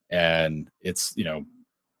 And it's, you know,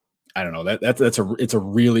 I don't know, it's a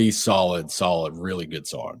really solid, really good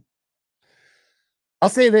song. I'll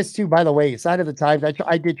say this too, by the way, Sign of the Times.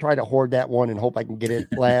 I did try to hoard that one and hope I can get it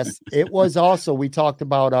last. It was also, we talked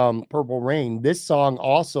about Purple Rain. This song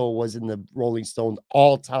also was in the Rolling Stones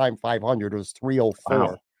all-time 500. It was 304. Wow.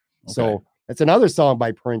 Okay. So that's another song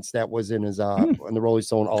by Prince that was in his in the Rolling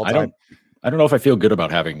Stone all-time. I don't know if I feel good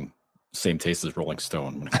about having same taste as Rolling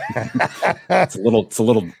Stone. It's a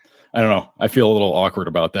little, I don't know. I feel a little awkward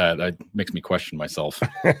about that. That makes me question myself.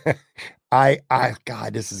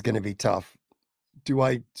 God, this is going to be tough. You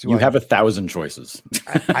have 1,000 choices.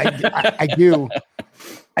 I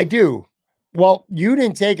do. Well, you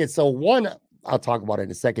didn't take it. So one, I'll talk about it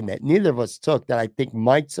in a second, that neither of us took, that I think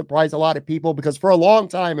might surprise a lot of people, because for a long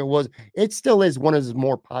time it still is one of his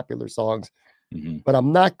more popular songs, but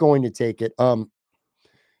I'm not going to take it.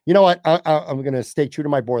 You know what? I'm going to stay true to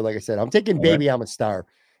my board. Like I said, I'm taking Baby, I'm a Star.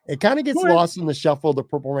 It kind of gets lost in the shuffle of the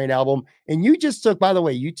Purple Rain album. And you just took, by the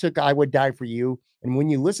way, you took I Would Die for You. And when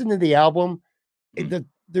you listen to the album,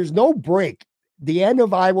 there's no break. The end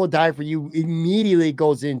of I Will Die for You immediately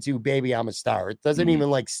goes into Baby, I'm a Star. It doesn't even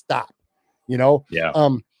like stop, you know? Yeah.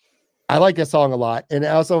 I like that song a lot. And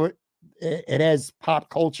also it has pop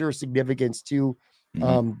culture significance too.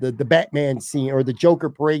 The Batman scene, or the Joker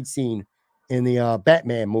parade scene in the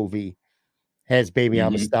Batman movie, has Baby,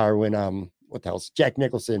 I'm a Star, when what the hell's Jack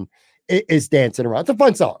Nicholson is dancing around. It's a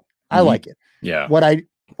fun song. I like it. Yeah.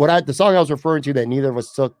 The song I was referring to that neither of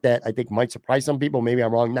us took, that I think might surprise some people, maybe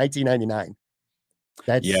I'm wrong, 1999.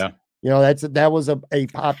 That was a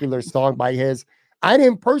popular song by his. I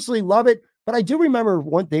didn't personally love it, but I do remember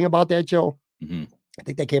one thing about that, Joe. I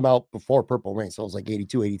think that came out before Purple Rain. So it was like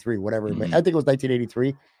 82, 83, whatever. I think it was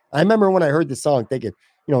 1983. I remember when I heard the song thinking,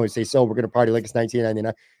 we say, so we're going to party like it's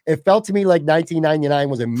 1999. It felt to me like 1999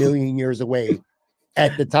 was a million years away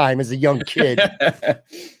at the time as a young kid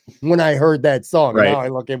when I heard that song. Right. Now I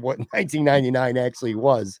look at what 1999 actually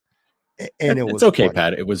was. And it's okay, funny.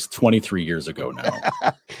 Pat. It was 23 years ago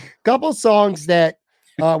now. Couple songs that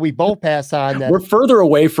we both pass on. That we're further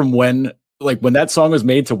away from when that song was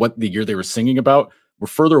made to what the year they were singing about. We're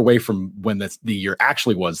further away from when the year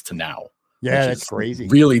actually was to now. Yeah, that's crazy.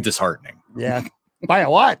 Really disheartening. Yeah, by a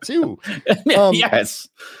lot too. Yes.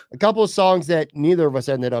 A couple of songs that neither of us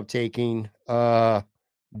ended up taking.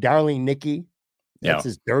 Darling Nikki. That's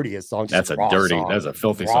his dirtiest song. That's a dirty song. That's a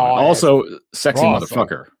filthy song. Also, Sexy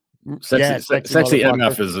Motherfucker. Sexy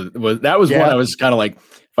MF that was one I was kind of like,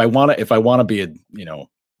 if I want to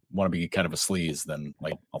be kind of a sleaze, then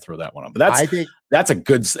I'll throw that one on. But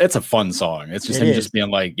it's a fun song. It's just him just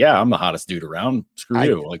being like, yeah, I'm the hottest dude around. Screw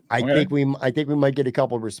you. I think we might get a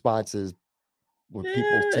couple of responses with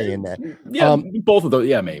people saying that. Yeah, both of those.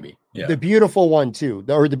 Yeah, maybe. Yeah. The Beautiful One too,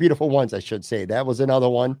 or The Beautiful Ones, I should say. That was another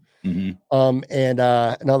one. Mm-hmm. And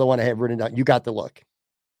another one I have written down. You Got the Look.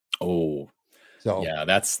 Oh, so yeah,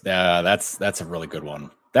 that's a really good one.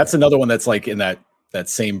 That's another one that's like in that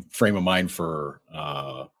same frame of mind for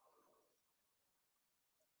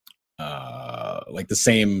like the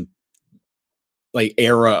same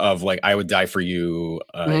era of I Would Die for You.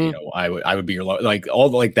 I would be your love. All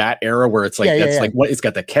that era where it's what it's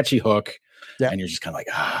got that catchy hook, and you're just kind of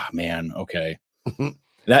like, man, okay.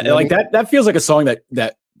 That feels like a song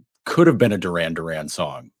that could have been a Duran Duran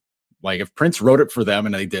song. If Prince wrote it for them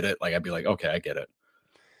and they did it, I'd be like, okay, I get it.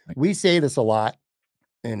 We say this a lot,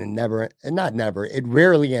 and it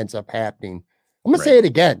rarely ends up happening. I'm gonna say it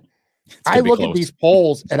again. I look at these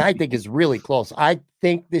polls and I think it's really close. I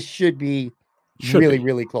think this should be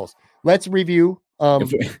really close. Let's review.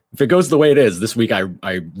 If it goes the way it is this week,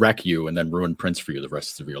 I wreck you and then ruin Prince for you the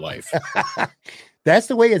rest of your life. That's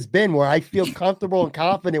the way it's been, where I feel comfortable and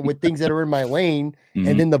confident with things that are in my lane,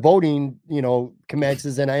 and then the voting,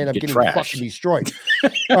 commences, and I end up getting fucking destroyed.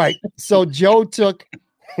 All right, so Joe took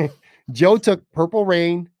Purple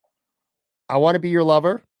Rain, I Want to Be Your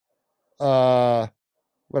Lover.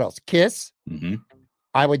 What else? Kiss. Mm-hmm.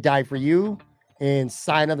 I Would Die for You, and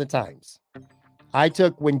Sign of the Times. I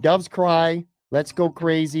took When Doves Cry, Let's Go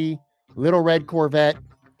Crazy, Little Red Corvette,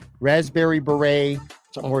 Raspberry Beret.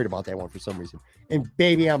 So I'm worried about that one for some reason. And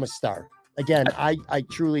Baby, I'm a Star. Again, I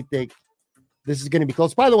truly think this is going to be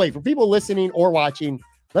close. By the way, for people listening or watching,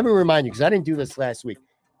 let me remind you, because I didn't do this last week.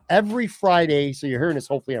 Every Friday, so you're hearing this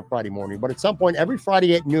hopefully on Friday morning, but at some point, every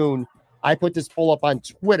Friday at noon, I put this poll up on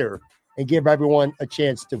Twitter and give everyone a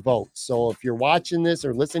chance to vote. So if you're watching this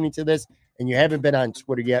or listening to this and you haven't been on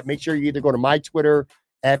Twitter yet, make sure you either go to my Twitter,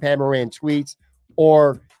 at Pat Moran Tweets,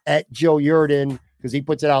 or at Joe Yurden, because he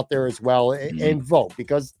puts it out there as well, and vote.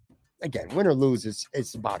 Because, again, win or lose,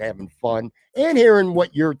 it's about having fun and hearing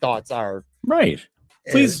what your thoughts are. Right.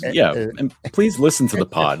 Please, and please listen to the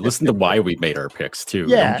pod. Listen to why we made our picks too.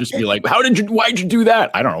 Yeah. Don't just be like, why'd you do that?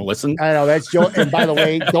 I don't know. Listen. I know that's Joe. And by the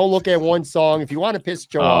way, don't look at one song. If you want to piss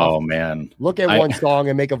Joe off, man, look at one song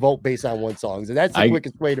and make a vote based on one song. So that's the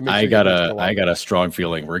quickest way to make sure. I got a strong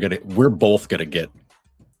feeling we're both gonna get.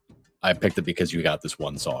 I picked it because you got this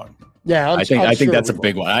one song. Yeah, I think that's a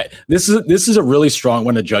big one. This is a really strong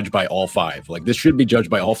one to judge by all five. This should be judged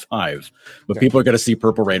by all five. But people are going to see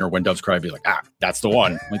Purple Rain or When Doves Cry and be like, that's the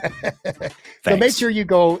one. So make sure you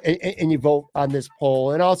go and you vote on this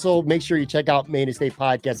poll. And also make sure you check out Main Estate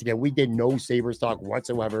Podcast. Again, we did no Sabres talk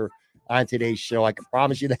whatsoever on today's show. I can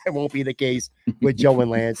promise you that won't be the case with Joe and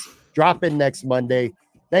Lance. Drop in next Monday.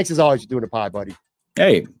 Thanks as always for doing the pod, buddy.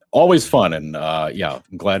 Hey, always fun. And I'm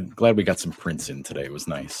glad we got some Prince in today. It was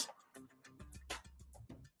nice.